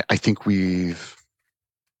 I think we've.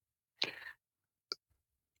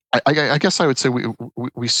 I guess I would say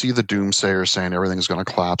we see the doomsayers saying everything's going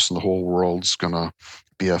to collapse and the whole world's going to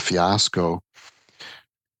be a fiasco.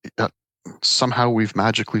 Somehow we've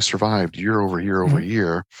magically survived year over year over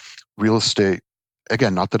year. Real estate,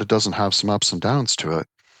 again, not that it doesn't have some ups and downs to it,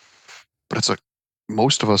 but it's like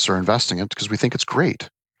most of us are investing it because we think it's great.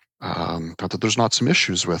 Not that there's not some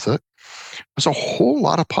issues with it. There's a whole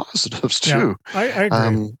lot of positives too. Yeah, I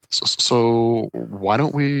agree. So why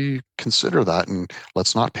don't we consider that, and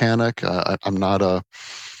let's not panic. I'm not a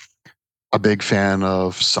big fan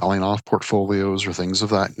of selling off portfolios or things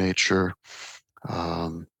of that nature.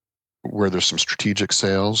 Where there's some strategic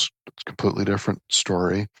sales, it's a completely different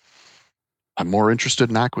story. I'm more interested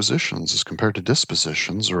in acquisitions as compared to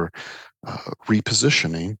dispositions or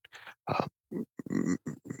repositioning.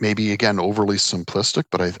 Maybe, again, overly simplistic,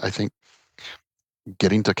 but I think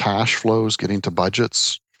getting to cash flows, getting to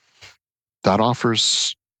budgets, that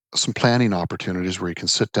offers some planning opportunities where you can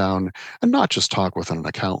sit down and not just talk with an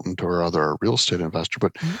accountant or other real estate investor,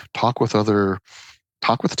 but talk with the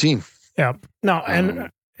team. Yeah. No, and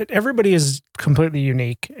everybody is completely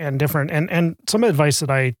unique and different. And some advice that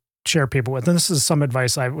I share people with, and this is some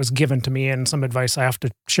advice I was given to me and some advice I have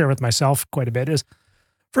to share with myself quite a bit, is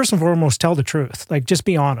first and foremost, tell the truth. Like, just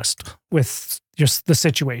be honest with just the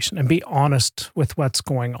situation and be honest with what's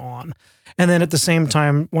going on. And then at the same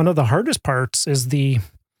time, one of the hardest parts is the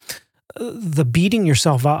beating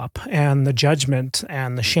yourself up and the judgment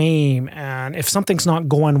and the shame. And if something's not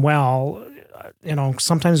going well,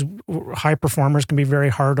 sometimes high performers can be very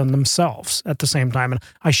hard on themselves at the same time. And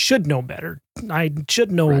I should know better. I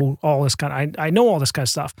should know all this I know all this kind of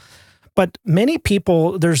stuff. But many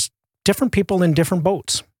people, there's different people in different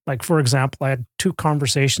boats. Like, for example, I had 2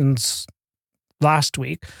 conversations last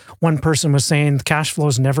week. One person was saying the cash flow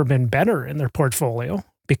has never been better in their portfolio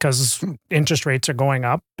because interest rates are going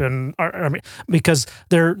up, and because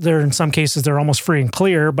they're in some cases they're almost free and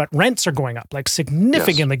clear, but rents are going up, like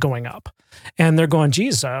significantly going up, and they're going,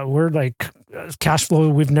 geez, we're like cash flow.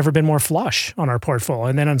 We've never been more flush on our portfolio.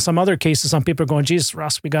 And then in some other cases, some people are going, geez,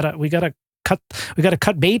 Russ, we gotta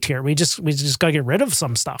cut bait here. We just gotta get rid of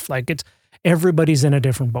some stuff. Like everybody's in a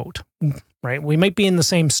different boat, right? We might be in the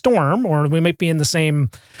same storm, or we might be in the same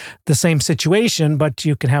situation, but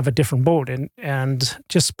you can have a different boat. And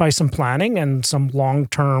just by some planning and some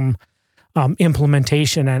long-term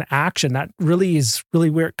implementation and action, that really is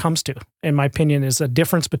where it comes to, in my opinion, is a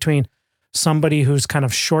difference between somebody who's kind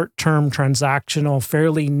of short-term, transactional,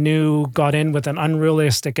 fairly new, got in with an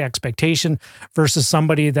unrealistic expectation versus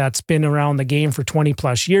somebody that's been around the game for 20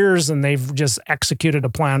 plus years and they've just executed a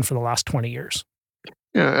plan for the last 20 years.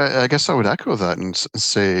 Yeah, I guess I would echo that and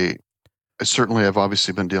say, certainly I've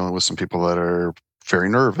obviously been dealing with some people that are very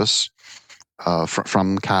nervous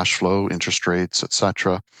from cash flow, interest rates,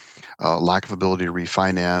 etc., lack of ability to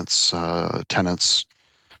refinance, tenants,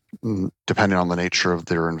 depending on the nature of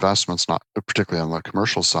their investments, not particularly on the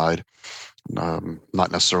commercial side,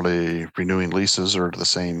 not necessarily renewing leases or the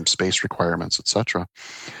same space requirements, etc.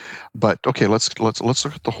 But okay, let's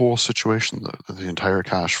look at the whole situation, the entire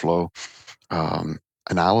cash flow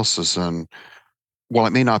analysis. And while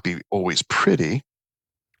it may not be always pretty,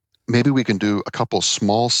 maybe we can do a couple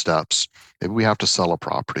small steps. Maybe we have to sell a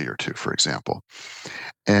property or 2, for example.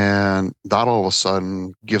 And that all of a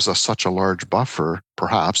sudden gives us such a large buffer,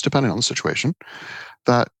 perhaps, depending on the situation,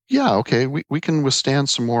 that, we can withstand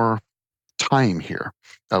some more time here.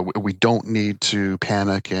 We don't need to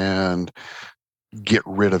panic and get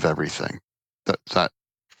rid of everything. That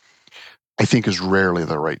I think is rarely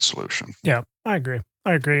the right solution. Yeah, I agree.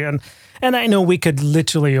 And I know we could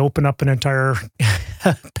literally open up an entire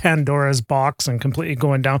Pandora's box and completely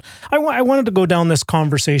going down. I wanted to go down this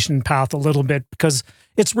conversation path a little bit because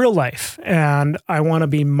it's real life, and I want to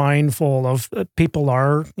be mindful of people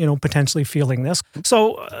are, potentially feeling this.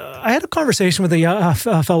 So I had a conversation with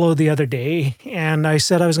a fellow the other day, and I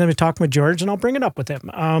said I was going to be talking with George, and I'll bring it up with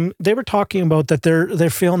him. They were talking about that they're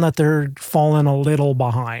feeling that they're falling a little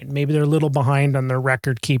behind. Maybe they're a little behind on their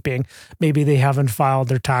record keeping. Maybe they haven't filed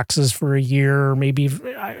their taxes for a year. Maybe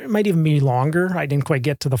it might even be longer. I didn't quite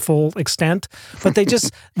get to the full extent, but they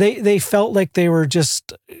just they felt like they were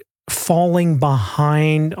just falling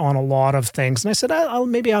behind on a lot of things. And I said, I'll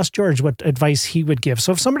maybe ask George what advice he would give.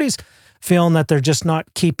 So if somebody's feeling that they're just not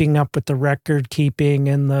keeping up with the record keeping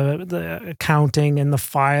and the accounting and the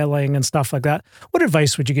filing and stuff like that, what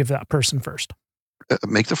advice would you give that person first?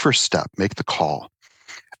 Make the first step, make the call.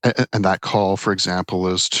 And that call, for example,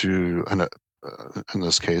 is to, in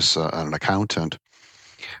this case, an accountant.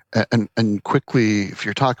 And quickly, if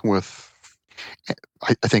you're talking with,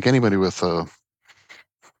 I think anybody with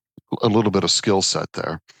a little bit of skill set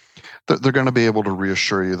there, they're going to be able to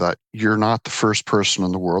reassure you that you're not the first person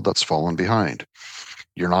in the world that's fallen behind.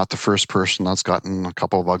 You're not the first person that's gotten a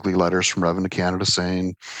couple of ugly letters from Revenue Canada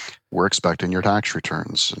saying, we're expecting your tax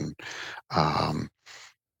returns. And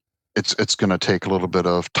it's going to take a little bit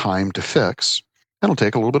of time to fix. It'll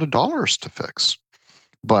take a little bit of dollars to fix.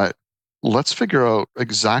 But let's figure out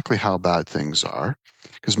exactly how bad things are,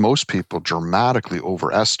 because most people dramatically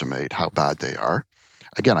overestimate how bad they are.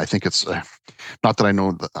 Again, I think it's not that I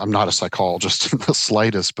know that I'm not a psychologist in the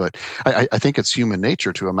slightest, but I think it's human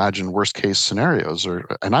nature to imagine worst case scenarios,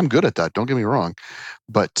 and I'm good at that. Don't get me wrong,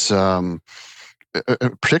 but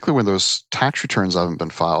particularly when those tax returns haven't been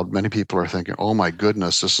filed, many people are thinking, "Oh my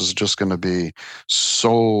goodness, this is just going to be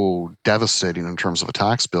so devastating in terms of a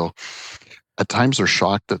tax bill." At times, they're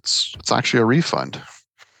shocked it's actually a refund.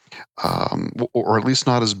 Or at least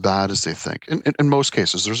not as bad as they think. In most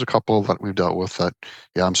cases, there's a couple that we've dealt with that,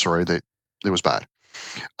 I'm sorry, it was bad.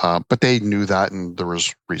 But they knew that and there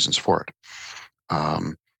was reasons for it.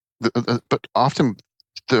 But often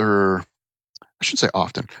I shouldn't say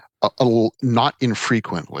often, not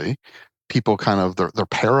infrequently, people they're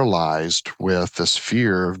paralyzed with this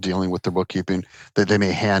fear of dealing with their bookkeeping, that they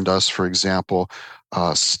may hand us, for example,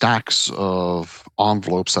 stacks of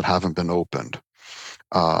envelopes that haven't been opened.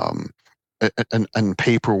 and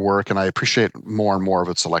paperwork, and I appreciate more and more of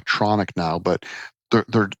it's electronic now, but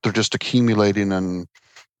they're just accumulating and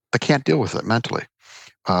they can't deal with it mentally.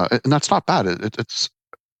 And that's not bad.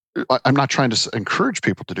 I'm not trying to encourage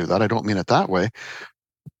people to do that. I don't mean it that way,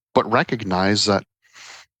 but recognize that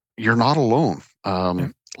you're not alone.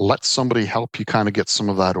 Let somebody help you kind of get some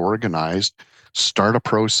of that organized, start a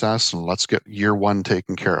process, and let's get year 1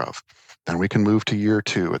 taken care of. Then we can move to year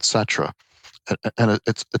 2, etc. And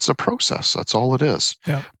it's a process. That's all it is.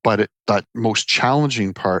 Yeah. But that most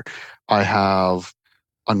challenging part, I have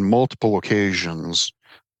on multiple occasions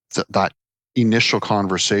that initial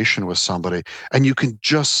conversation with somebody, and you can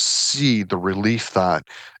just see the relief that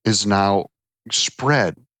is now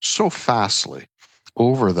spread so fastly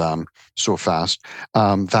over them, so fast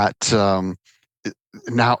that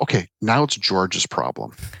now it's George's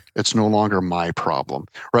problem. It's no longer my problem,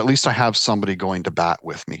 or at least I have somebody going to bat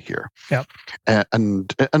with me here. Yep.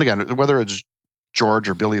 And again, whether it's George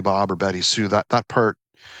or Billy Bob or Betty Sue, that part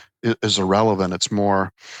is irrelevant. It's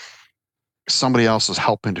more somebody else is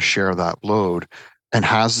helping to share that load and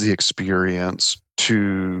has the experience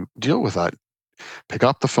to deal with that. Pick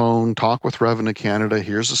up the phone, talk with Revenue Canada.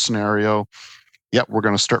 Here's a scenario. Yep, we're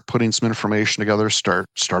going to start putting some information together, start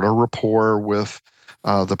a rapport with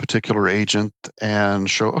the particular agent and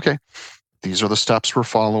show, okay, these are the steps we're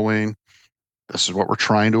following. This is what we're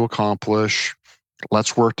trying to accomplish.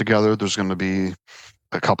 Let's work together. There's going to be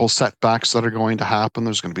a couple setbacks that are going to happen.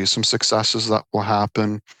 There's going to be some successes that will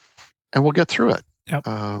happen, and we'll get through it. Yep.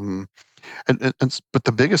 But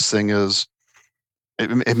the biggest thing is,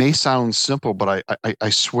 it may sound simple, but I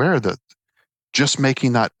swear that just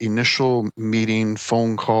making that initial meeting,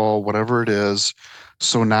 phone call, whatever it is,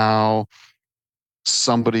 so now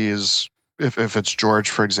somebody is, if it's George,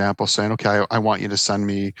 for example, saying, okay, I want you to send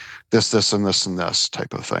me this, and this, and this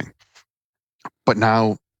type of thing. But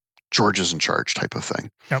now George is in charge type of thing.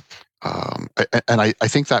 Yep. And I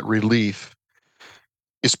think that relief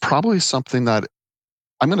is probably something that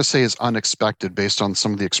I'm going to say is unexpected based on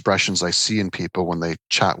some of the expressions I see in people when they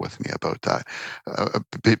chat with me about that,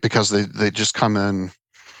 because they just come in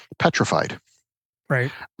petrified.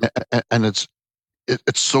 Right. And it's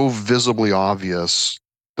so visibly obvious,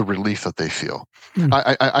 the relief that they feel.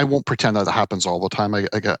 I won't pretend that happens all the time, I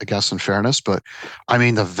guess, in fairness, but I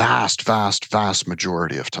mean the vast, vast, vast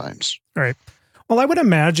majority of times. Right. Well, I would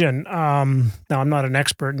imagine, now I'm not an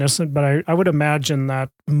expert in this, but I would imagine that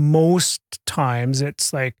most times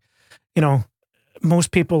it's like,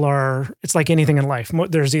 most people it's like anything in life.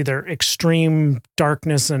 There's either extreme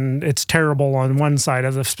darkness and it's terrible on one side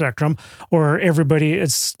of the spectrum, or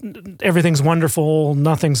everything's wonderful,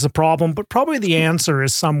 nothing's the problem, but probably the answer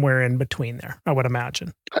is somewhere in between there, I would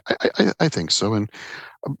imagine. I think so.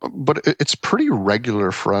 But it's pretty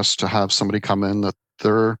regular for us to have somebody come in that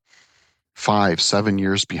they're 5-7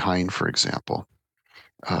 years behind, for example.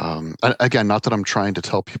 Again, not that I'm trying to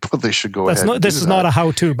tell people they should go ahead. This is not a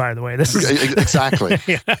how-to, by the way. This is exactly.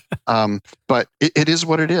 Yeah. But it is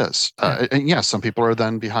what it is. And yes, some people are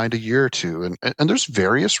then behind a year or two, and there's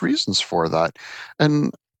various reasons for that.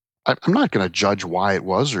 And I'm not going to judge why it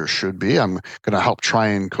was or should be. I'm going to help try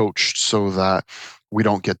and coach so that we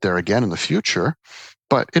don't get there again in the future.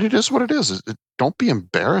 But it is what it is. Don't be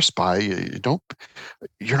embarrassed by it.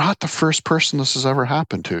 You're not the first person this has ever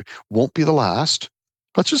happened to. Won't be the last.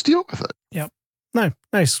 Let's just deal with it. Yep. No,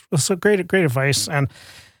 nice. So great advice. And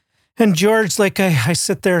George, like I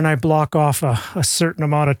sit there and I block off a certain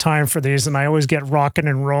amount of time for these, and I always get rocking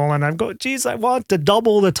and rolling. I go, geez, I want to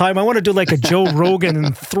double the time. I want to do like a Joe Rogan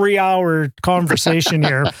 3-hour conversation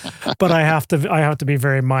here, but I have to be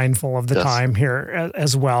very mindful of the time here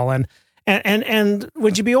as well. And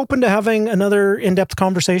would you be open to having another in-depth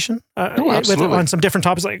conversation on some different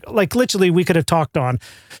topics? Like literally, we could have talked on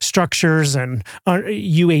structures and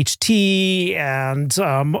UHT and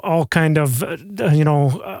all kind of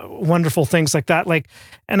wonderful things like that.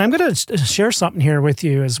 And I'm going to share something here with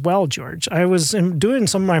you as well, George. I was doing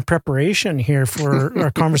some of my preparation here for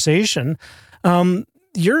our conversation.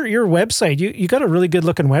 Your website, you got a really good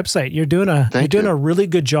looking website. You're doing a really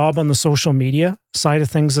good job on the social media side of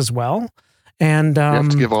things as well. And you have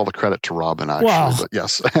to give all the credit to Robin, actually. Well, but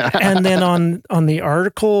yes. And then on the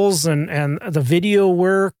articles and the video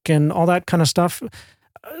work and all that kind of stuff,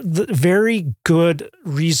 the very good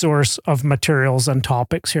resource of materials and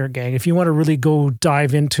topics here, gang. If you want to really go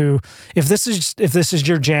dive into, if this is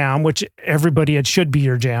your jam, which it should be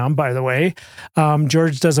your jam, by the way,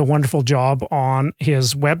 George does a wonderful job on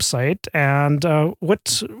his website. And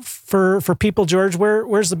what's for people, George?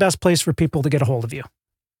 Where's the best place for people to get a hold of you?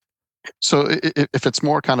 So if it's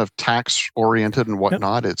more kind of tax oriented and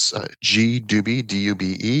whatnot, it's gdube,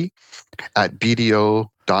 D-U-B-E, at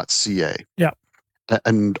bdo.ca. Yeah.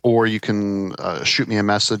 And or you can shoot me a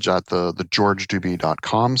message at the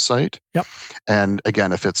georgedube.com site. Yep. And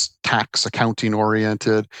again, if it's tax accounting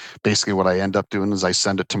oriented, basically what I end up doing is I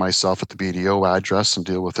send it to myself at the BDO address and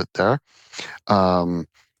deal with it there. And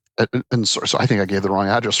so I think I gave the wrong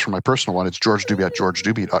address for my personal one. It's georgedube at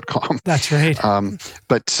georgedube.com. That's right.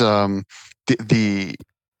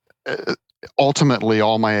 Ultimately,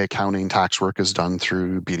 all my accounting tax work is done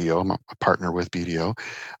through BDO. I'm a partner with BDO.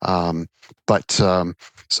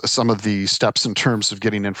 Some of the steps in terms of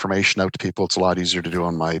getting information out to people, it's a lot easier to do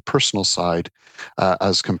on my personal side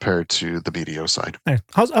as compared to the BDO side. Hey,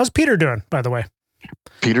 how's Peter doing, by the way?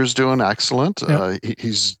 Peter's doing excellent. Yep.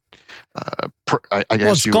 He's I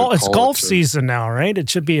guess it's golf season now, right? It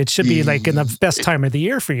should be like in the best time of the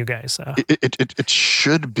year for you guys. It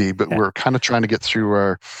should be, but we're kind of trying to get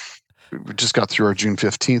through we just got through our June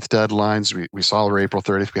 15th deadlines. We saw our April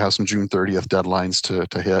 30th. We have some June 30th deadlines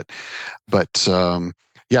to hit. But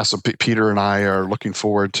so Peter and I are looking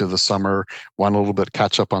forward to the summer, want a little bit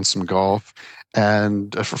catch up on some golf.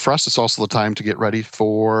 And for us, it's also the time to get ready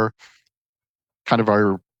for kind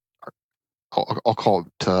of I'll call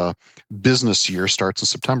it business year starts in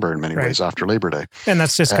September in many ways after Labor Day. And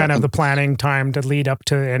that's just kind of the planning time to lead up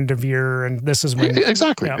to the end of year. And this is when...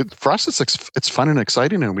 Exactly. Yeah. For us, it's fun and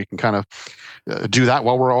exciting, and we can kind of do that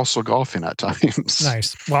while we're also golfing at times.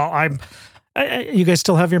 Nice. Well, you guys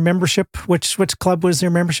still have your membership? Which club was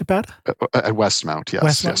your membership at? At Westmount, yes.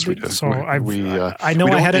 Westmount. Yes, we do. So I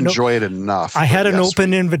don't enjoy it enough. I had an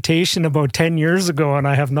open invitation about 10 years ago, and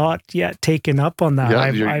I have not yet taken up on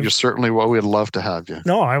that. Yeah, you're certainly we'd love to have you.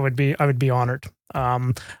 No, I would be honored.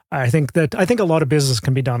 I think a lot of business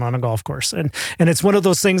can be done on a golf course, and it's one of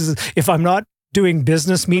those things. If I'm not doing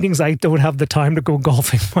business meetings, I don't have the time to go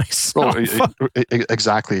golfing myself.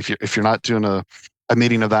 Exactly. If you're not doing a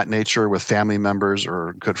meeting of that nature with family members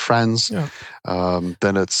or good friends,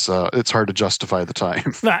 then it's hard to justify the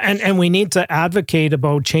time. And we need to advocate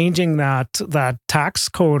about changing that tax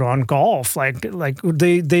code on golf. Like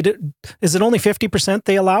they is it only 50%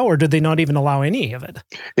 they allow, or do they not even allow any of it?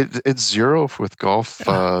 It's zero with golf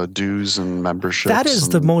dues and memberships. That is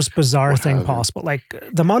the most bizarre thing possible. Like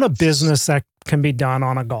the amount of business that can be done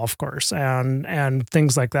on a golf course and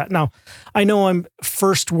things like that. Now, I know I'm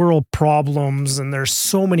first world problems and there's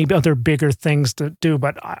so many other bigger things to do,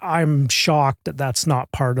 but I'm shocked that that's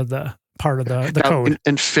not part of the code.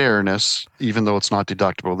 In fairness, even though it's not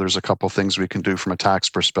deductible, there's a couple things we can do from a tax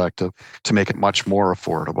perspective to make it much more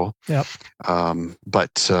affordable. Yep.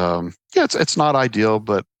 It's not ideal,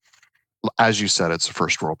 but as you said, it's a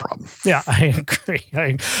first world problem. Yeah, I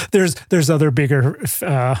agree. There's other bigger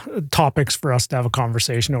topics for us to have a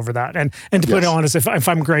conversation over that. And to put it honest, if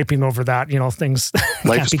I'm griping over that, things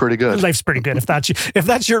life's pretty good. Life's pretty good. If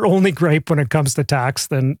that's your only gripe when it comes to tax,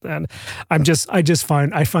 then I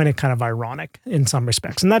find it kind of ironic in some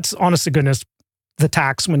respects. And that's honest to goodness the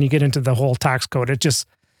tax when you get into the whole tax code. It just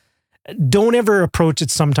don't ever approach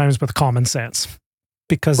it sometimes with common sense.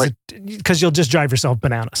 Because you'll just drive yourself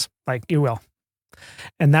bananas, like you will.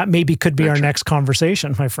 And that maybe could be our next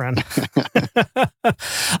conversation, my friend.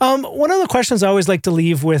 One of the questions I always like to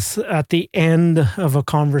leave with at the end of a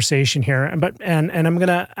conversation here, and I'm going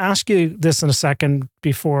to ask you this in a second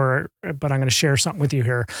but I'm going to share something with you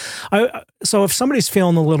here. So if somebody's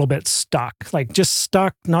feeling a little bit stuck, like just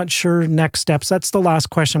stuck, not sure next steps, that's the last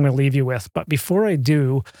question I'm going to leave you with. But before I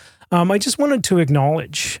do, I just wanted to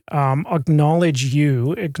acknowledge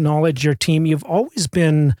your team. You've always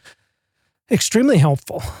been extremely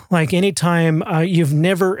helpful. Like anytime, you've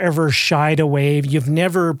never ever shied away. You've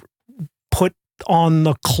never put on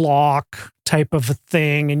the clock type of a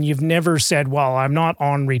thing, and you've never said, "Well, I'm not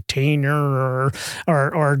on retainer,"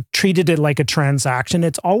 or treated it like a transaction.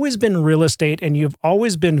 It's always been real estate, and you've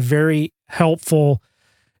always been very helpful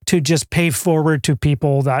to just pay forward to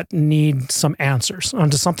people that need some answers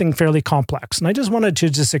onto something fairly complex. And I just wanted to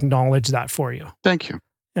just acknowledge that for you. Thank you.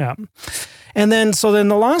 Yeah. And then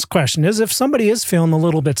the last question is, if somebody is feeling a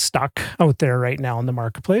little bit stuck out there right now in the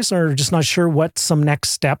marketplace, or just not sure what some next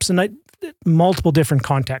steps, and multiple different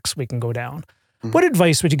contexts we can go down, what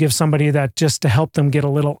advice would you give somebody that just to help them get a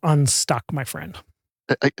little unstuck, my friend?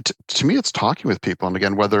 To me, it's talking with people. And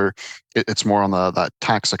again, whether it's more on that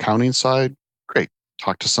tax accounting side, great.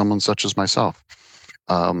 Talk to someone such as myself.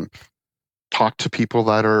 Talk to people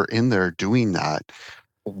that are in there doing that.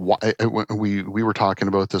 why we were talking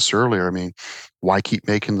about this earlier. I mean, why keep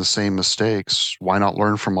making the same mistakes? Why not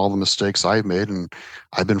learn from all the mistakes I've made? And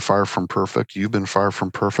I've been far from perfect. You've been far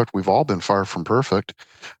from perfect. We've all been far from perfect.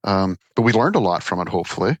 But we learned a lot from it,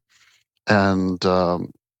 hopefully. And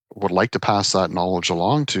would like to pass that knowledge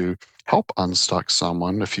along to help unstuck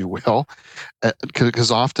someone, if you will.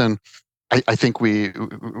 Because often I think we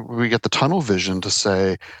get the tunnel vision to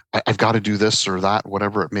say, I've got to do this or that,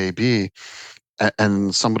 whatever it may be.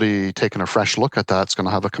 And somebody taking a fresh look at that's going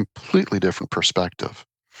to have a completely different perspective.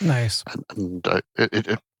 Nice. And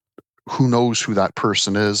who knows who that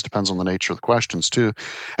person is, depends on the nature of the questions too.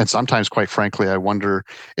 And sometimes, quite frankly, I wonder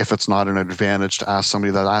if it's not an advantage to ask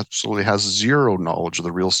somebody that absolutely has zero knowledge of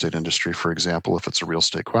the real estate industry, for example, if it's a real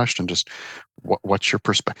estate question, just what's your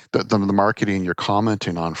perspective? The marketing you're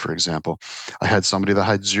commenting on, for example, I had somebody that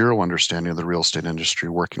had zero understanding of the real estate industry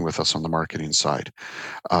working with us on the marketing side.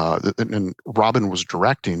 And Robin was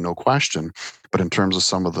directing, no question, but in terms of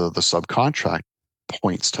some of the subcontract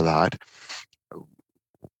points to that,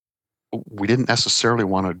 we didn't necessarily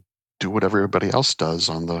want to do what everybody else does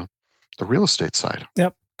on the real estate side.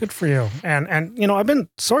 Yep. Good for you. And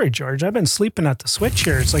sorry, George, I've been sleeping at the switch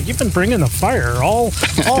here. It's like you've been bringing the fire all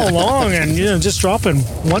along and, just dropping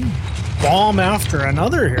one bomb after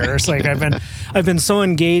another here. It's like I've been so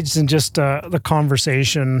engaged in just the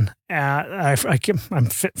conversation. I'm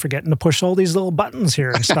forgetting to push all these little buttons here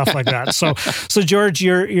and stuff like that. So George,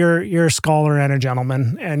 you're a scholar and a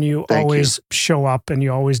gentleman, and you always show up and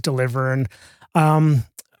you always deliver. And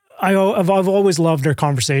I've always loved our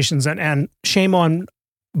conversations, and shame on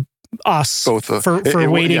us for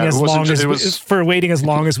waiting as long as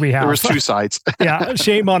we have. There was two sides. Yeah,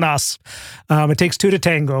 shame on us. It takes two to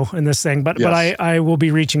tango in this thing, but I will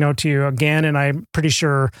be reaching out to you again, and I'm pretty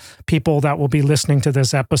sure people that will be listening to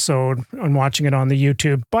this episode and watching it on the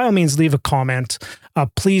YouTube, by all means, leave a comment.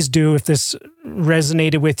 Please do, if this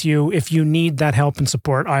resonated with you. If you need that help and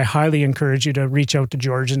support, I highly encourage you to reach out to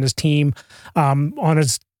George and his team on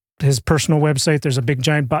his personal website. There's a big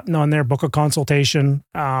giant button on there, book a consultation.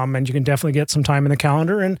 And you can definitely get some time in the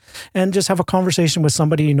calendar and just have a conversation with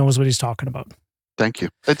somebody who knows what he's talking about. Thank you.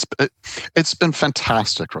 It's been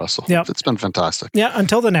fantastic, Russell. Yep. It's been fantastic. Yeah.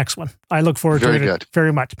 Until the next one. I look forward to it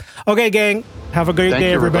very much. Okay, gang. Have a great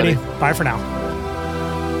day, everybody. Bye for now.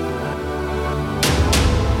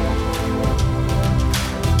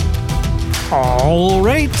 All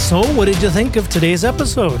right, so what did you think of today's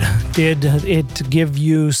episode? Did it give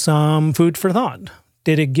you some food for thought?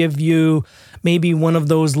 Did it give you maybe one of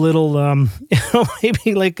those little,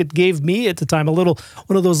 maybe like it gave me at the time, one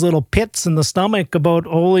of those little pits in the stomach about,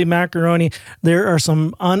 holy macaroni, there are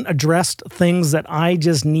some unaddressed things that I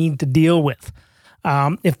just need to deal with.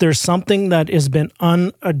 If there's something that has been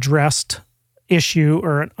unaddressed issue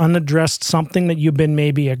or an unaddressed something that you've been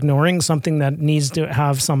maybe ignoring, something that needs to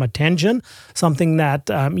have some attention, something that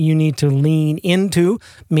you need to lean into.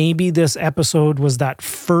 Maybe this episode was that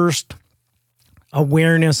first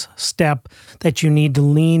awareness step that you need to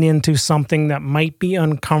lean into something that might be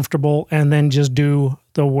uncomfortable and then just do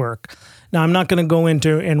the work. Now, I'm not going to go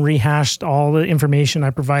into and rehash all the information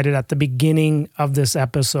I provided at the beginning of this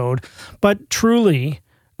episode, but truly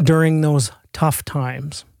during those tough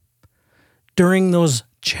times, during those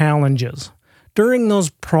challenges, during those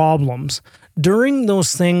problems, during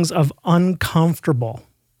those things of uncomfortable,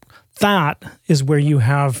 that is where you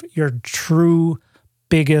have your true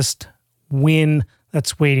biggest win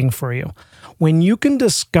that's waiting for you. When you can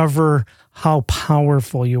discover how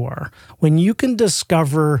powerful you are, when you can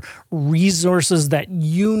discover resources that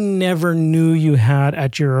you never knew you had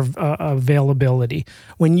at your availability,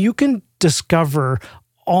 when you can discover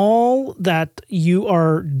all that you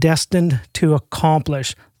are destined to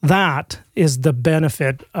accomplish, that is the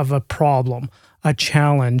benefit of a problem, a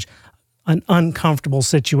challenge, an uncomfortable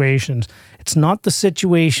situation. It's not the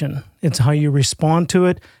situation, it's how you respond to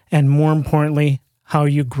it, and more importantly, how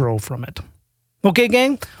you grow from it. Okay,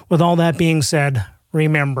 gang, with all that being said,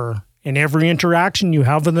 remember, in every interaction you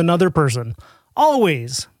have with another person,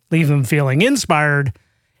 always leave them feeling inspired,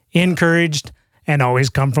 encouraged, and always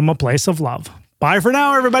come from a place of love. Bye for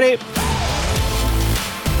now, everybody.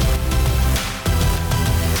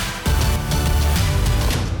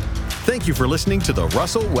 Thank you for listening to the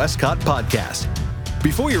Russell Westcott Podcast.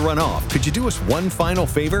 Before you run off, could you do us one final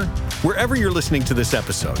favor? Wherever you're listening to this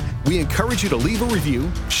episode, we encourage you to leave a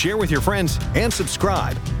review, share with your friends, and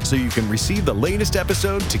subscribe so you can receive the latest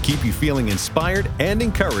episode to keep you feeling inspired and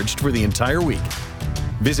encouraged for the entire week.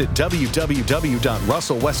 Visit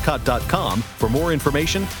www.russellwestcott.com for more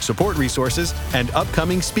information, support resources, and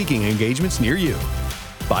upcoming speaking engagements near you.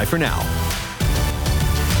 Bye for now.